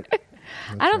 That's right.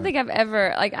 I don't think I've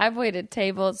ever, I've waited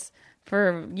tables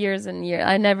for years and years.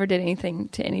 I never did anything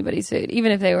to anybody's food,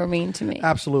 even if they were mean to me.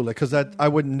 Absolutely, because that I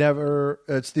would never.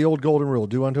 It's the old golden rule: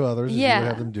 do unto others as you Yeah. would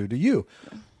have them do to you.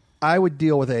 I would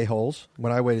deal with a-holes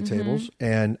when I waited Mm-hmm. tables,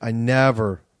 and I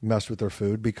never messed with their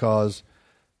food because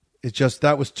it just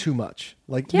that was too much.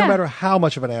 Like no Yeah. matter how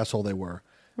much of an asshole they were,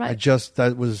 Right. you just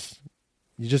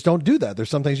don't do that. There's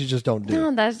some things you just don't do.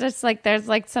 No, that's just there's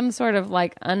some sort of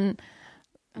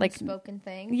Unspoken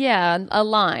thing. yeah, a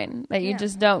line that you Yeah.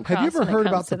 just don't cross. Have you ever when it heard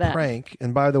comes about to the that. prank?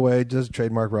 And by the way, just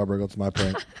trademark Rob Riggle, it's my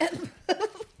prank.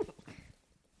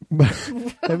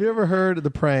 Have you ever heard of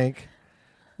the prank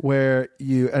where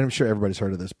and I'm sure everybody's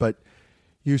heard of this, but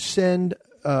you send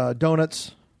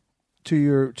donuts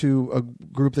to a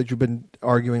group that you've been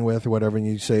arguing with or whatever, and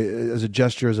you say as a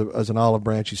gesture, as an olive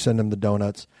branch, you send them the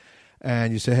donuts,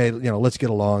 and you say, hey, let's get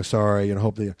along. Sorry,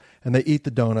 hope they, and they eat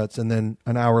the donuts, and then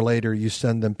an hour later you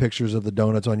send them pictures of the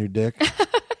donuts on your dick.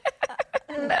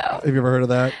 No. Have you ever heard of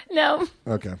that? No.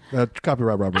 Okay,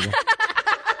 copyright Rob Riggle.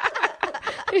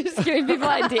 You're just giving people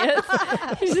ideas.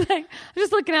 You're just I'm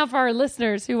just looking out for our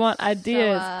listeners who want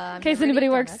ideas in case never anybody eat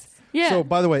works. donuts. Yeah. So,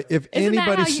 by the way, if Isn't that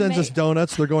anybody how you sends us make-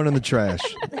 donuts, they're going in the trash.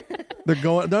 They're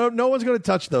going. No one's going to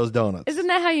touch those donuts. Isn't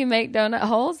that how you make donut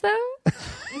holes, though?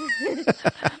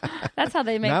 That's how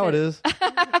they make Now it is.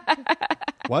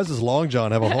 Why does this Long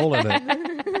John have a hole in it?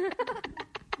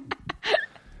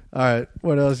 All right,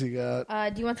 what else you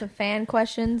got? Do you want some fan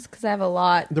questions? Because I have a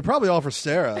lot. They're probably all for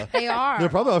Sarah. They are. They're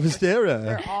probably all for Sarah.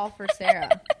 They're all for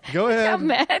Sarah. Go How ahead.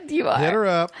 mad you are. Hit her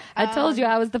up. I told you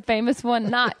I was the famous one,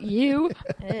 not you.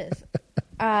 It is.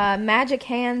 Magic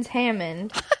Hands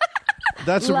Hammond.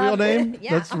 That's the real Love it. name.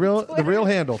 Yeah, That's on the Twitter. real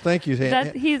handle. Thank you.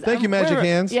 Thank Thank you, Magic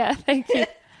Hands. Yeah, thank you.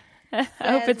 I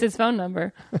hope it's his phone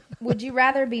number. Would you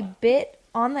rather be bit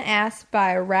on the ass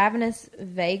by a ravenous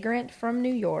vagrant from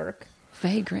New York?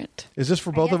 Vagrant. Is this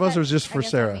for both of us, or is this for I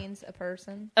guess Sarah? That means a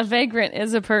person. A vagrant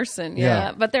is a person, yeah.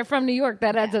 Yeah. But they're from New York.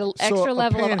 That adds an So extra a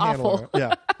level of panhandler. awful.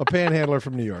 Yeah, a panhandler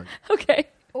from New York. Okay.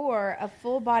 Or a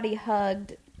full body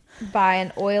hugged by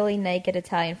an oily, naked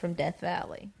Italian from Death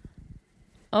Valley.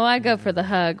 Oh, I go for the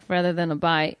hug rather than a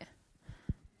bite.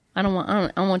 I don't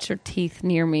want your teeth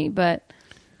near me, but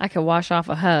I could wash off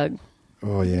a hug.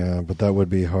 Oh yeah, but that would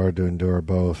be hard to endure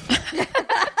both.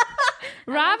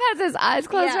 Rob has his eyes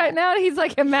closed Yeah. right now, and he's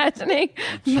like imagining.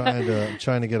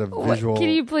 Trying to get a visual. Can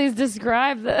you please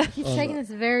describe the He's taking this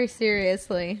very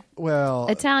seriously. Well,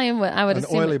 Italian? I would an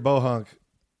assume oily bohunk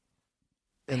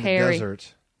in Hairy. the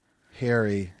desert,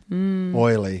 hairy,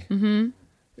 oily. Mm-hmm.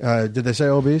 Did they say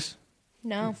obese?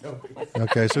 No.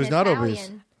 Okay, so he's not obese.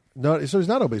 Italian. No, so he's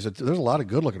not obese. There's a lot of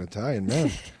good-looking Italian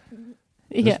men.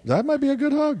 Yeah, That might be a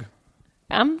good hug.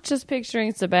 I'm just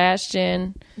picturing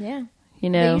Sebastian. Yeah. You They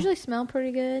know, usually smell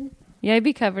pretty good. yeah, he'd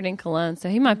be covered in cologne, so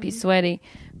he might be sweaty,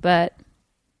 but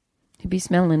he'd be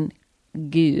smelling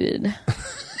good.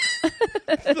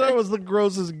 That was the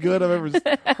grossest good I've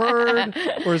ever heard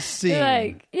or seen.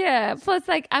 Like, yeah. Plus,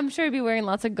 like, I'm sure he'd be wearing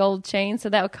lots of gold chains, so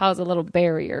that would cause a little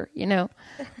barrier, you know?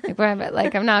 Like, where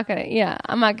I'm not going to,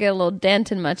 I might get a little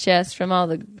dent in my chest from all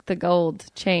the gold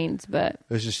chains, but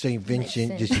There's a St. Vincent.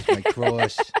 Makes This is my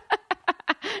cross.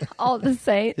 all the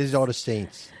same. This is all the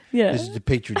saints. Yeah. This is the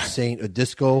patron saint of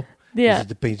disco. Yeah. This is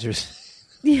the patron.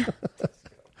 Yeah.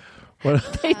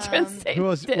 What? Patron saint who of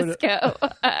else- what- disco.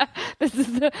 This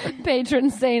is the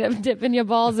patron saint of dipping your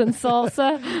balls in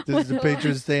salsa. This is the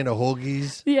patron saint of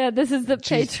hoagies. Yeah, this is the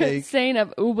patron Cheesecake. saint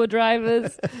of Uber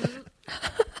drivers.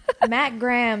 Matt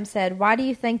Graham said, "Why do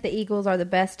you think the Eagles are the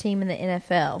best team in the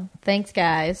NFL?" Thanks,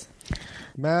 guys.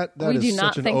 Matt, that We is do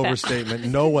not such an think that. overstatement.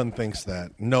 No one thinks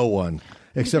that. No one.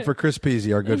 Except for Chris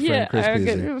Peasy, our good friend Chris our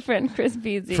Peasy. good friend Chris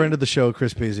Beasy. Friend of the show,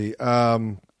 Chris Peasy.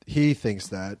 He thinks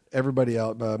that. Everybody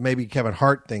else, maybe Kevin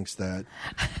Hart thinks that.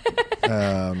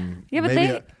 Yeah, but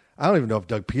maybe I don't even know if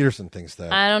Doug Peterson thinks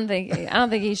that. I don't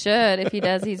think he should. If he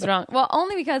does, he's wrong. Well,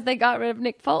 only because they got rid of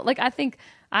Nick Foles. Like, I think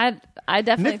I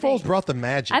definitely Nick Foles think, brought the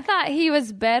magic. I thought he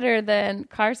was better than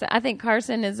Carson. I think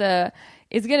Carson is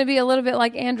going to be a little bit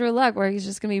like Andrew Luck, where he's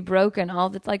just going to be broken all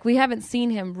the like. We haven't seen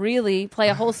him really play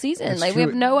a whole season. That's Like, we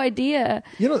true. have no idea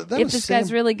that if was this Sam,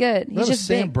 guy's really good. That He's was just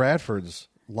Sam big. Bradford's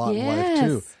lot in life Yes.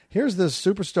 too. Here's this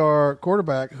superstar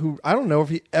quarterback who I don't know if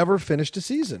he ever finished a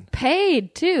season,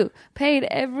 Paid too. Paid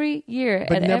every year,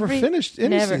 but at never every, finished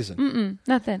any never. season.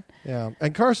 Nothing. Yeah,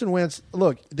 and Carson Wentz.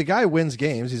 Look, the guy wins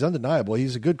games. He's undeniable.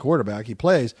 He's a good quarterback. He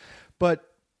plays, but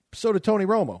so did Tony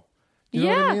Romo. You know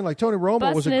what I Yeah. mean? Like Tony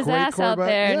Romo was Busting a his great ass out quarterback.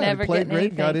 there, yeah, never he played getting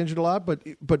great, got anything. injured a lot,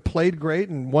 but played great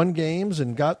and won games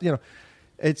and got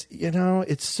It's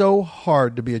it's so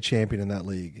hard to be a champion in that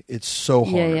league. It's so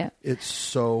hard. Yeah. It's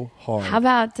so hard. How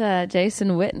about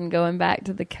Jason Witten going back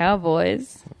to the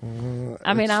Cowboys?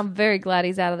 I mean, I'm very glad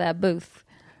he's out of that booth.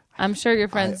 I'm sure your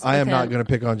friends. I am with not him. going to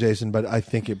pick on Jason, but I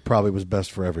think it probably was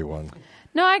best for everyone.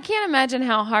 No, I can't imagine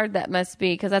how hard that must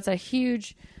be because that's a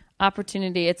huge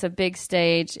opportunity. It's a big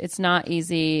stage. It's not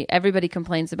easy. Everybody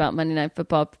complains about Monday Night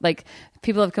Football. Like,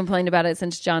 people have complained about it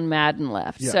since John Madden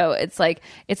left. Yeah. So it's like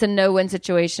it's a no-win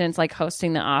situation. It's like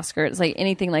hosting the Oscars. It's like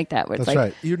anything like that. Where it's That's like,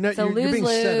 right. You're it's a being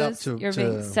lose-lose. set up to. You're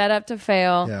being set up to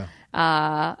fail.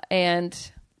 Yeah.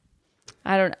 And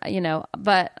I don't,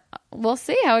 but we'll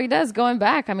see how he does going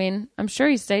back. I mean, I'm sure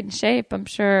he stayed in shape. I'm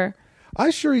sure. I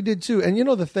sure he did too. And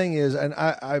the thing is, and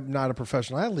I'm not a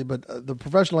professional athlete, but the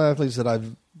professional athletes that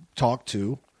I've talked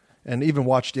to and even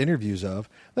watched interviews of,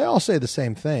 they all say the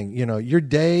same thing. Your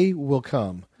day will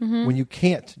come when you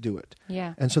can't do it.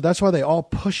 Yeah. And so that's why they all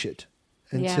push it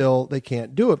until they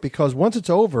can't do it, because once it's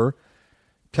over,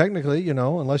 technically,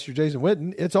 unless you're Jason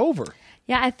Witten, it's over.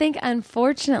 Yeah, I think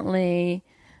unfortunately,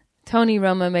 Tony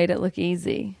Romo made it look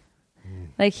easy.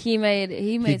 Like he made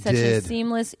such a did.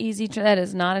 seamless, easy. That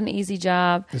is not an easy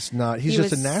job. It's not. He's He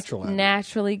just a was natural at it.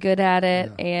 naturally good at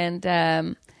it,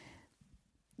 and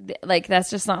like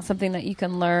that's just not something that you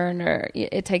can learn, or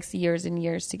it takes years and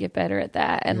years to get better at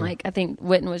that. And like I think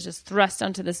Witten was just thrust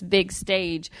onto this big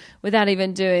stage without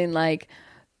even doing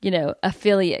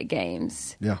affiliate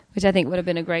games. Yeah. Which I think would have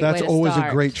been a great That's way to always start.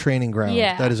 a great training ground.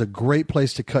 Yeah. That is a great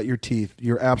place to cut your teeth.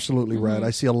 You're absolutely right. I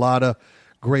see a lot of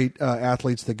great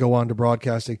athletes that go on to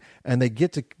broadcasting, and they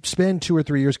get to spend 2 or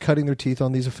 3 years cutting their teeth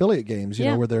on these affiliate games, you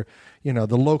know, where they're,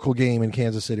 the local game in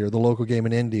Kansas City or the local game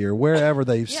in Indy or wherever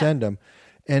they send them.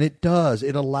 And it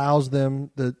allows them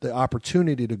the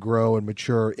opportunity to grow and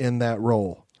mature in that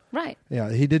role. Right.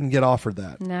 Yeah, he didn't get offered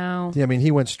that. No. I mean, he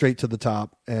went straight to the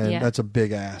top, and that's a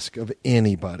big ask of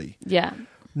anybody. Yeah.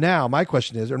 Now, my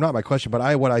question is, or not my question,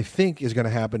 but what I think is going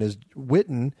to happen is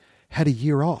Witten had a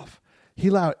year off. He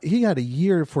had a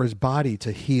year for his body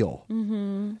to heal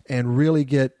and really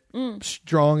get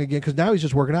strong again, because now he's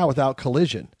just working out without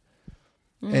collision.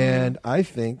 And I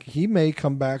think he may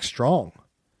come back strong.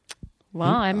 Well,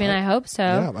 I mean, I hope so.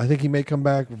 Yeah, I think he may come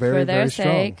back very, For their very strong.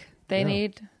 sake, they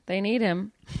Yeah. need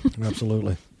him.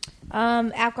 Absolutely.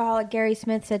 Alcoholic Gary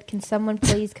Smith said, "Can someone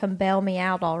please come bail me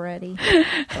out already?"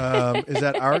 Is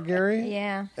that our Gary?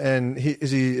 Yeah. And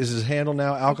is his handle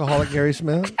now Alcoholic Gary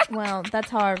Smith? Well, that's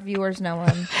how our viewers know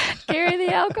him. Gary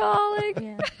the alcoholic.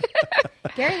 Yeah.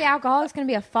 Gary the alcoholic's going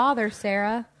to be a father,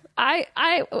 Sarah.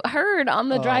 I heard on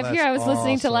the drive here. I was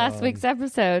listening to last week's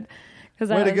episode.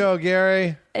 Way to go,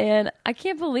 Gary. And I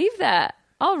can't believe that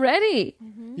already.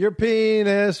 Mm-hmm. Your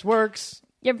penis works.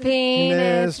 Your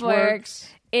penis works.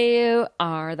 You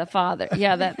are the father.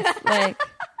 Yeah, that's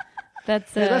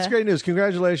that's. Hey, that's great news.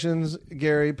 Congratulations,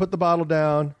 Gary. Put the bottle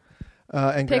down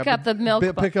and pick up the milk.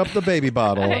 Pick up the baby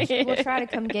bottle. We'll try to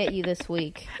come get you this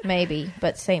week, maybe.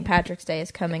 But St. Patrick's Day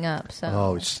is coming up, so.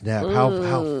 Oh snap!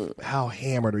 How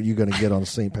hammered are you going to get on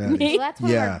St. Patrick's? Well, that's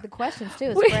one of the questions too.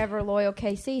 Is Forever Loyal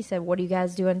KC said, "What do you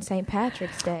guys do on St.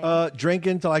 Patrick's Day?"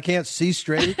 Drinking till I can't see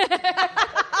straight.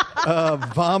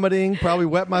 Vomiting. Probably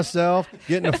wet myself.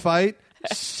 Get in a fight.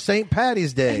 St.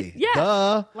 Patty's Day. Yeah.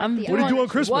 Duh. What do you do on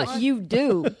Christmas? What you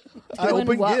do. I Doing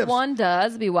open what gifts. one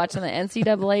does, be watching the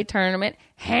NCAA tournament,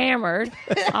 hammered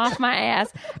off my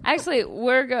ass. Actually,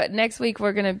 next week.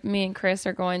 Me and Chris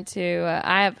are going to.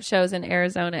 I have shows in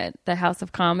Arizona at the House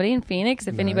of Comedy in Phoenix.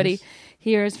 If anybody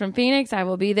here is from Phoenix, I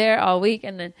will be there all week,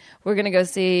 and then we're going to go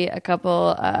see a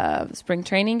couple spring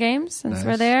training games since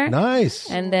we're there.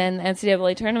 Nice. And then the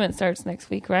NCAA tournament starts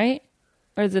next week, right?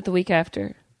 Or is it the week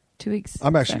after? 2 weeks.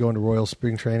 I'm actually going to Royal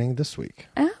Spring Training this week.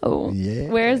 Oh, Yeah.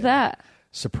 Where is that?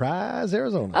 Surprise,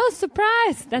 Arizona. Oh,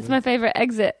 surprise! That's my favorite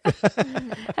exit.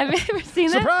 Have you ever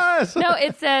seen that? Surprise! No,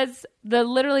 it says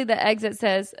literally the exit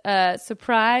says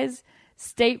surprise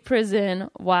state prison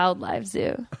wildlife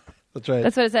zoo. That's right.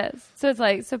 That's what it says. So it's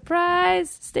like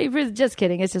surprise state prison. Just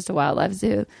kidding. It's just a wildlife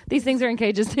zoo. These things are in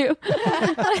cages too.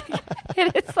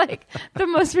 It's like the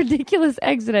most ridiculous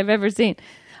exit I've ever seen.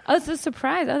 Oh, it's a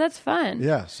surprise. Oh, that's fun.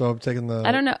 Yeah, so I'm taking the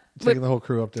the whole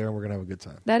crew up there, and we're gonna have a good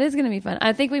time. That is going to be fun.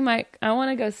 I think we might. I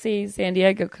want to go see San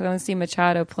Diego because I want to see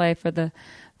Machado play for the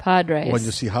Padres. Well,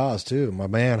 you see Haas too, my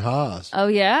man Haas. Oh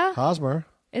yeah, Hosmer.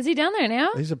 is he down there now?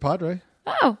 He's a Padre.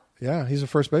 Oh, Yeah, he's a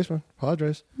first baseman.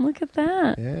 Padres. look at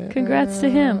that! Yeah. Congrats to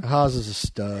him. Haas is a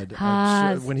stud.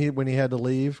 Haas. When he had to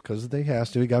leave because he has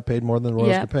to, he got paid more than the Royals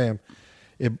Yep. could pay him.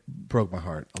 It broke my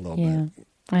heart a little Yeah, bit.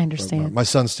 I understand. My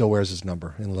son still wears his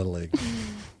number in Little League.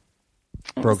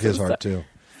 Broke his so heart too.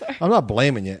 I'm not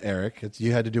blaming you, Eric.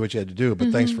 You had to do what you had to do,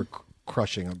 but thanks for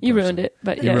crushing him. You ruined it,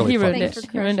 but yeah, really he ruined fucked it.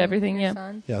 us. He ruined everything. Yeah,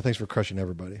 Son. Yeah, thanks for crushing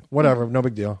everybody. Whatever, no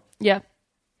big deal. yeah.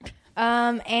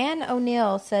 Ann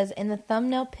O'Neill says, in the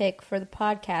thumbnail pic for the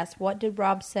podcast, what did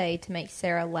Rob say to make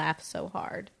Sarah laugh so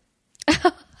hard?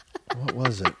 What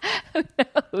was it?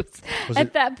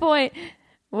 At that point,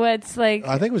 what's like?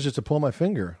 I think it was just to pull my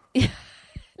finger.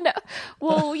 No.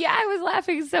 Well, yeah, I was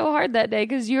laughing so hard that day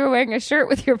because you were wearing a shirt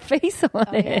with your face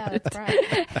on it. Yeah, that's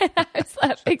right. And I was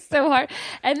laughing so hard.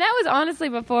 And that was honestly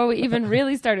before we even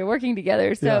really started working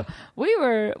together. So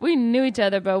we knew each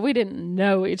other, but we didn't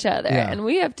know each other. Yeah. And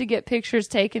we have to get pictures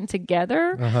taken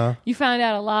together. Uh-huh. You found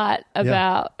out a lot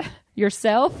about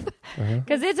yourself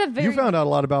because it's a very You found out a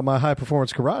lot about my high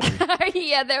performance karate.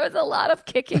 yeah, there was a lot of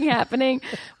kicking happening.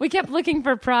 We kept looking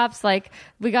for props. Like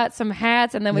we got some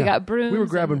hats, and then we got brooms. We were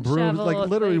grabbing and brooms. shovels. Like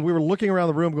literally, we were looking around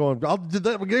the room going,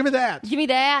 give me that. Give me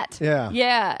that.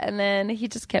 Yeah. And then he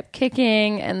just kept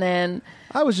kicking, and then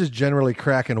I was just generally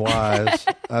cracking wise,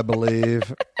 I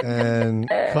believe, and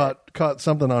caught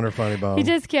something on her funny bone. he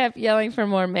just kept yelling for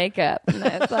more makeup. And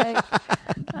I was like,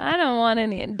 I don't want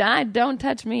any. Don't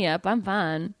touch me up. I'm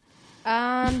fine.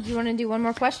 Do you want to do one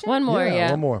more question? One more,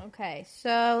 yeah. One more. Okay,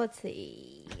 so let's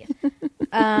see.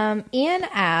 Ian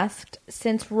asked,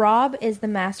 since Rob is the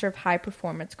master of high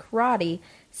performance karate,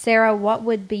 Sarah, what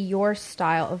would be your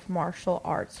style of martial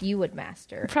arts you would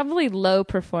master? Probably low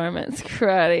performance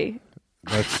karate.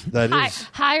 That is.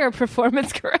 Higher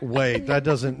performance karate. Wait, that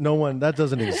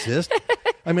doesn't exist.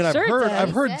 I mean, Sure it I've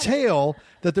does. heard tale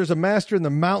that there's a master in the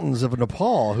mountains of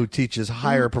Nepal who teaches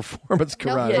higher performance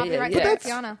No, karate. copyright yeah. strike,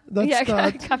 Fiona. That's Yeah,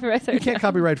 not. copyright. You can't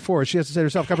copyright for her. She has to say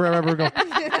herself. Copyright. Go.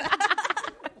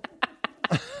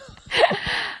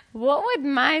 What would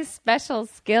my special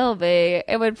skill be?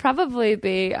 It would probably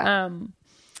be The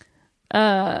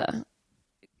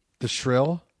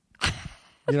shrill.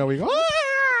 We go.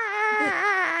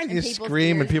 You people's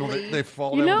scream and ears people bleed. they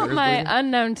fall You down. know with what their ears my bleeding.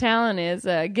 unknown talent is?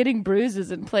 Getting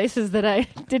bruises in places that I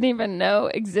didn't even know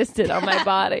existed on my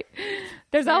body.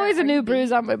 There's always a new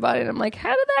bruise on my body, and I'm like, how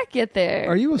did that get there?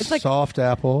 Are you a soft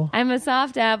apple? I'm a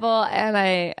soft apple, and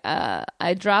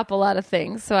I drop a lot of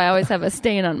things, so I always have a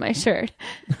stain on my shirt.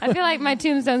 I feel like my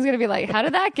tombstone's going to be like, how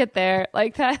did that get there?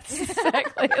 Like, that's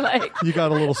exactly like... You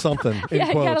got a little something, in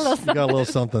quotes. You got a little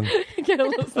something. Get a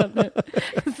little something.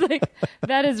 It's like,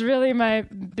 that is really my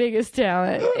biggest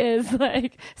talent, is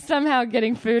like somehow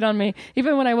getting food on me,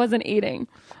 even when I wasn't eating.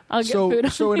 I'll get food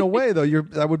on so me. in a way, though,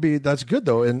 that's good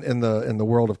though in the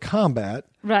world of combat.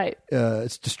 Right.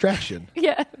 It's distraction.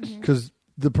 Yeah. Because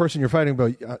the person you're fighting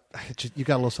about, you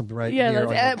got a little something right here.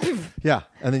 Yeah,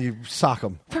 and then you sock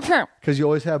them because you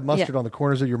always have mustard on the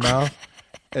corners of your mouth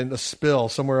and a spill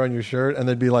somewhere on your shirt, and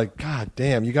they'd be like, "God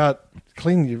damn, you got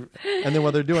clean." And then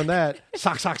while they're doing that,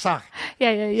 sock.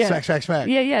 Yeah. Smack.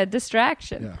 Yeah.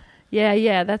 Distraction.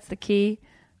 Yeah. That's the key.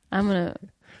 I'm gonna.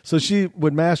 So she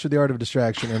would master the art of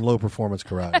distraction and low performance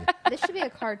karate. This should be a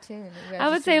cartoon. I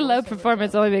would say low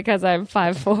performance only because I'm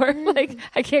 5'4". Like,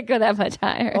 I can't go that much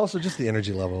higher. Also, just the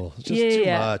energy level. Just too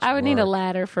much. I would need a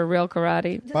ladder for real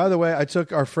karate. By the way, I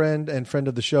took our friend and friend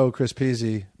of the show, Chris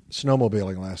Peasy,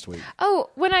 snowmobiling last week. Oh,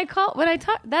 when I talked,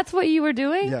 that's what you were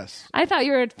doing? Yes. I thought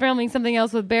you were filming something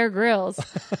else with Bear Grylls.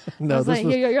 No, I was like,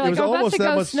 you're like, I'm about to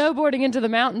go snowboarding into the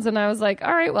mountains, and I was like,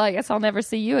 all right, well, I guess I'll never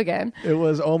see you again. It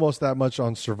was almost that much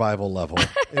on survival level.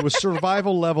 It was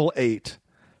survival level 8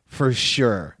 for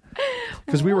sure.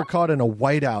 Because we were caught in a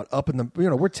whiteout up in the,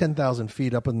 we're 10,000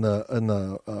 feet up in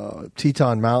the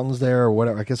Teton Mountains there, or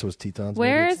whatever. I guess it was Tetons.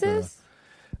 Where is this?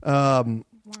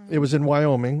 It was in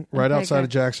Wyoming, right outside of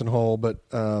Jackson Hole, but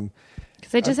because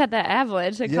they just had that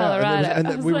avalanche in Colorado,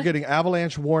 and we were getting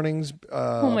avalanche warnings.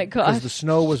 Oh my gosh! Because the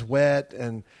snow was wet,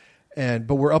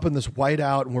 but we're up in this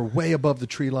whiteout, and we're way above the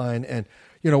tree line, and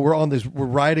we're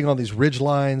riding on these ridge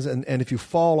lines, and if you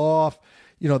fall off,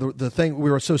 the thing,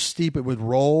 we were so steep it would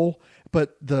roll,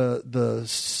 but the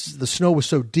snow was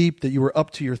so deep that you were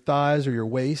up to your thighs or your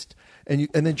waist. And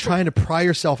then trying to pry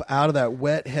yourself out of that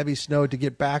wet, heavy snow to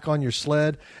get back on your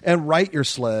sled and right your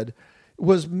sled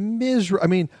was miserable.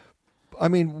 I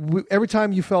mean, every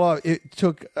time you fell off, it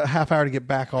took a half hour to get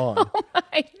back on. Oh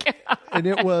my God. And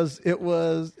it was,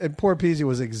 and poor Peasy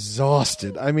was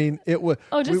exhausted. I mean, it was.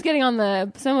 Oh, getting on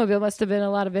the snowmobile must have been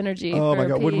a lot of energy. Oh my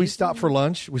God! Pease. When we stopped for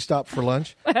lunch,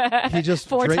 he just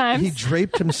 4 times. He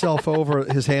draped himself over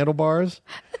his handlebars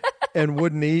and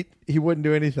wouldn't eat. He wouldn't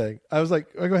do anything. I was like,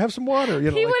 I go have some water. He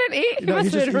wouldn't eat. He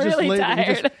must have been really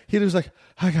tired. He was like,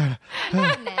 I gotta,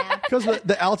 because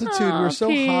the altitude, we were so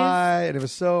high, and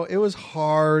it was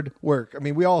hard work. I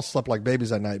mean, we all slept like babies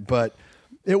that night, but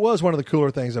it was one of the cooler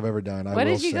things I've ever done. Why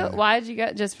did you go? Why did you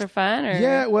go? Just for fun? Or?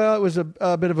 Yeah, well, it was a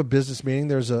bit of a business meeting.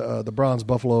 There's the Bronze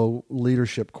Buffalo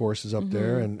leadership courses up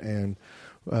there, and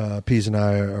Pease and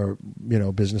I are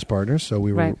business partners, so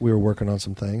we were working on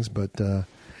some things, but.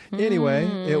 Anyway,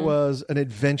 it was an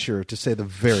adventure, to say the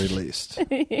very least.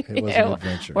 It was an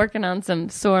adventure. Working on some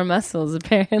sore muscles,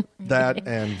 apparently. That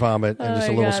and vomit and just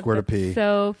a little squirt of pee.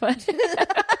 So fun.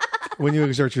 When you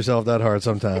exert yourself that hard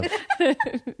sometimes.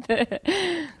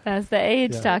 That's the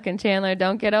age talking, Chandler.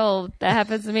 Don't get old. That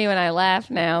happens to me when I laugh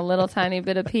now. A little tiny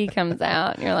bit of pee comes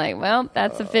out. And you're like, well,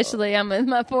 that's officially, I'm in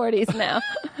my 40s now.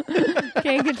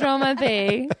 Can't control my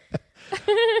pee.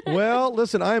 Well,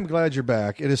 listen, I am glad you're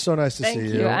back. It is so nice to see you.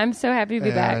 Thank you. I'm so happy to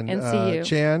be back and see you.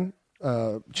 Chan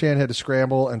had to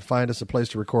scramble and find us a place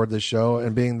to record this show,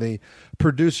 and being the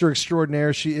producer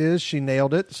extraordinaire she is, she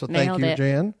nailed it. So thank you,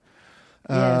 Jan.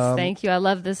 Yes, thank you. I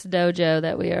love this dojo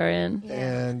that we are in.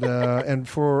 Yeah. And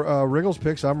for Wriggles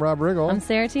Picks, I'm Rob Riggle. I'm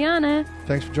Sarah Tiana.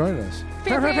 Thanks for joining us.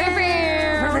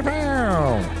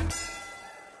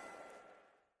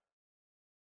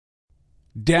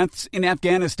 Deaths in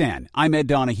Afghanistan. I'm Ed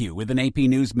Donahue with an AP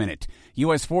News Minute.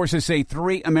 U.S. forces say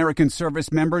 3 American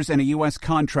service members and a U.S.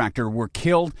 contractor were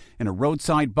killed in a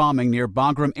roadside bombing near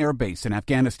Bagram Air Base in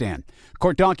Afghanistan.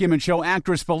 Court documents show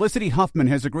actress Felicity Huffman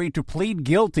has agreed to plead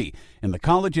guilty in the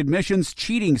college admissions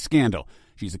cheating scandal.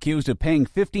 She's accused of paying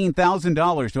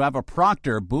 $15,000 to have a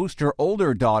proctor boost her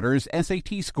older daughter's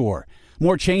SAT score.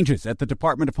 More changes at the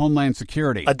Department of Homeland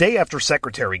Security. A day after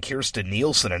Secretary Kirstjen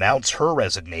Nielsen announced her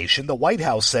resignation, the White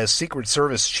House says Secret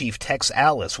Service Chief Tex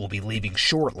Alice will be leaving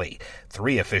shortly.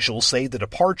 3 officials say the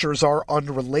departures are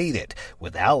unrelated,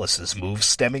 with Alice's move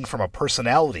stemming from a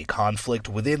personality conflict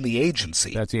within the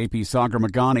agency. That's AP Sagar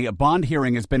Magani. A bond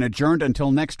hearing has been adjourned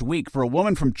until next week for a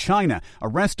woman from China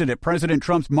arrested at President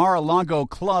Trump's Mar-a-Lago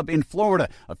club in Florida.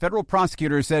 A federal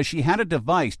prosecutor says she had a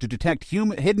device to detect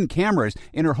hidden cameras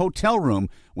in her hotel room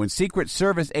when Secret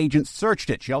Service agents searched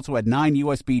it. She also had 9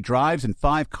 USB drives and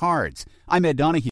 5 cards. I'm Ed Donahue.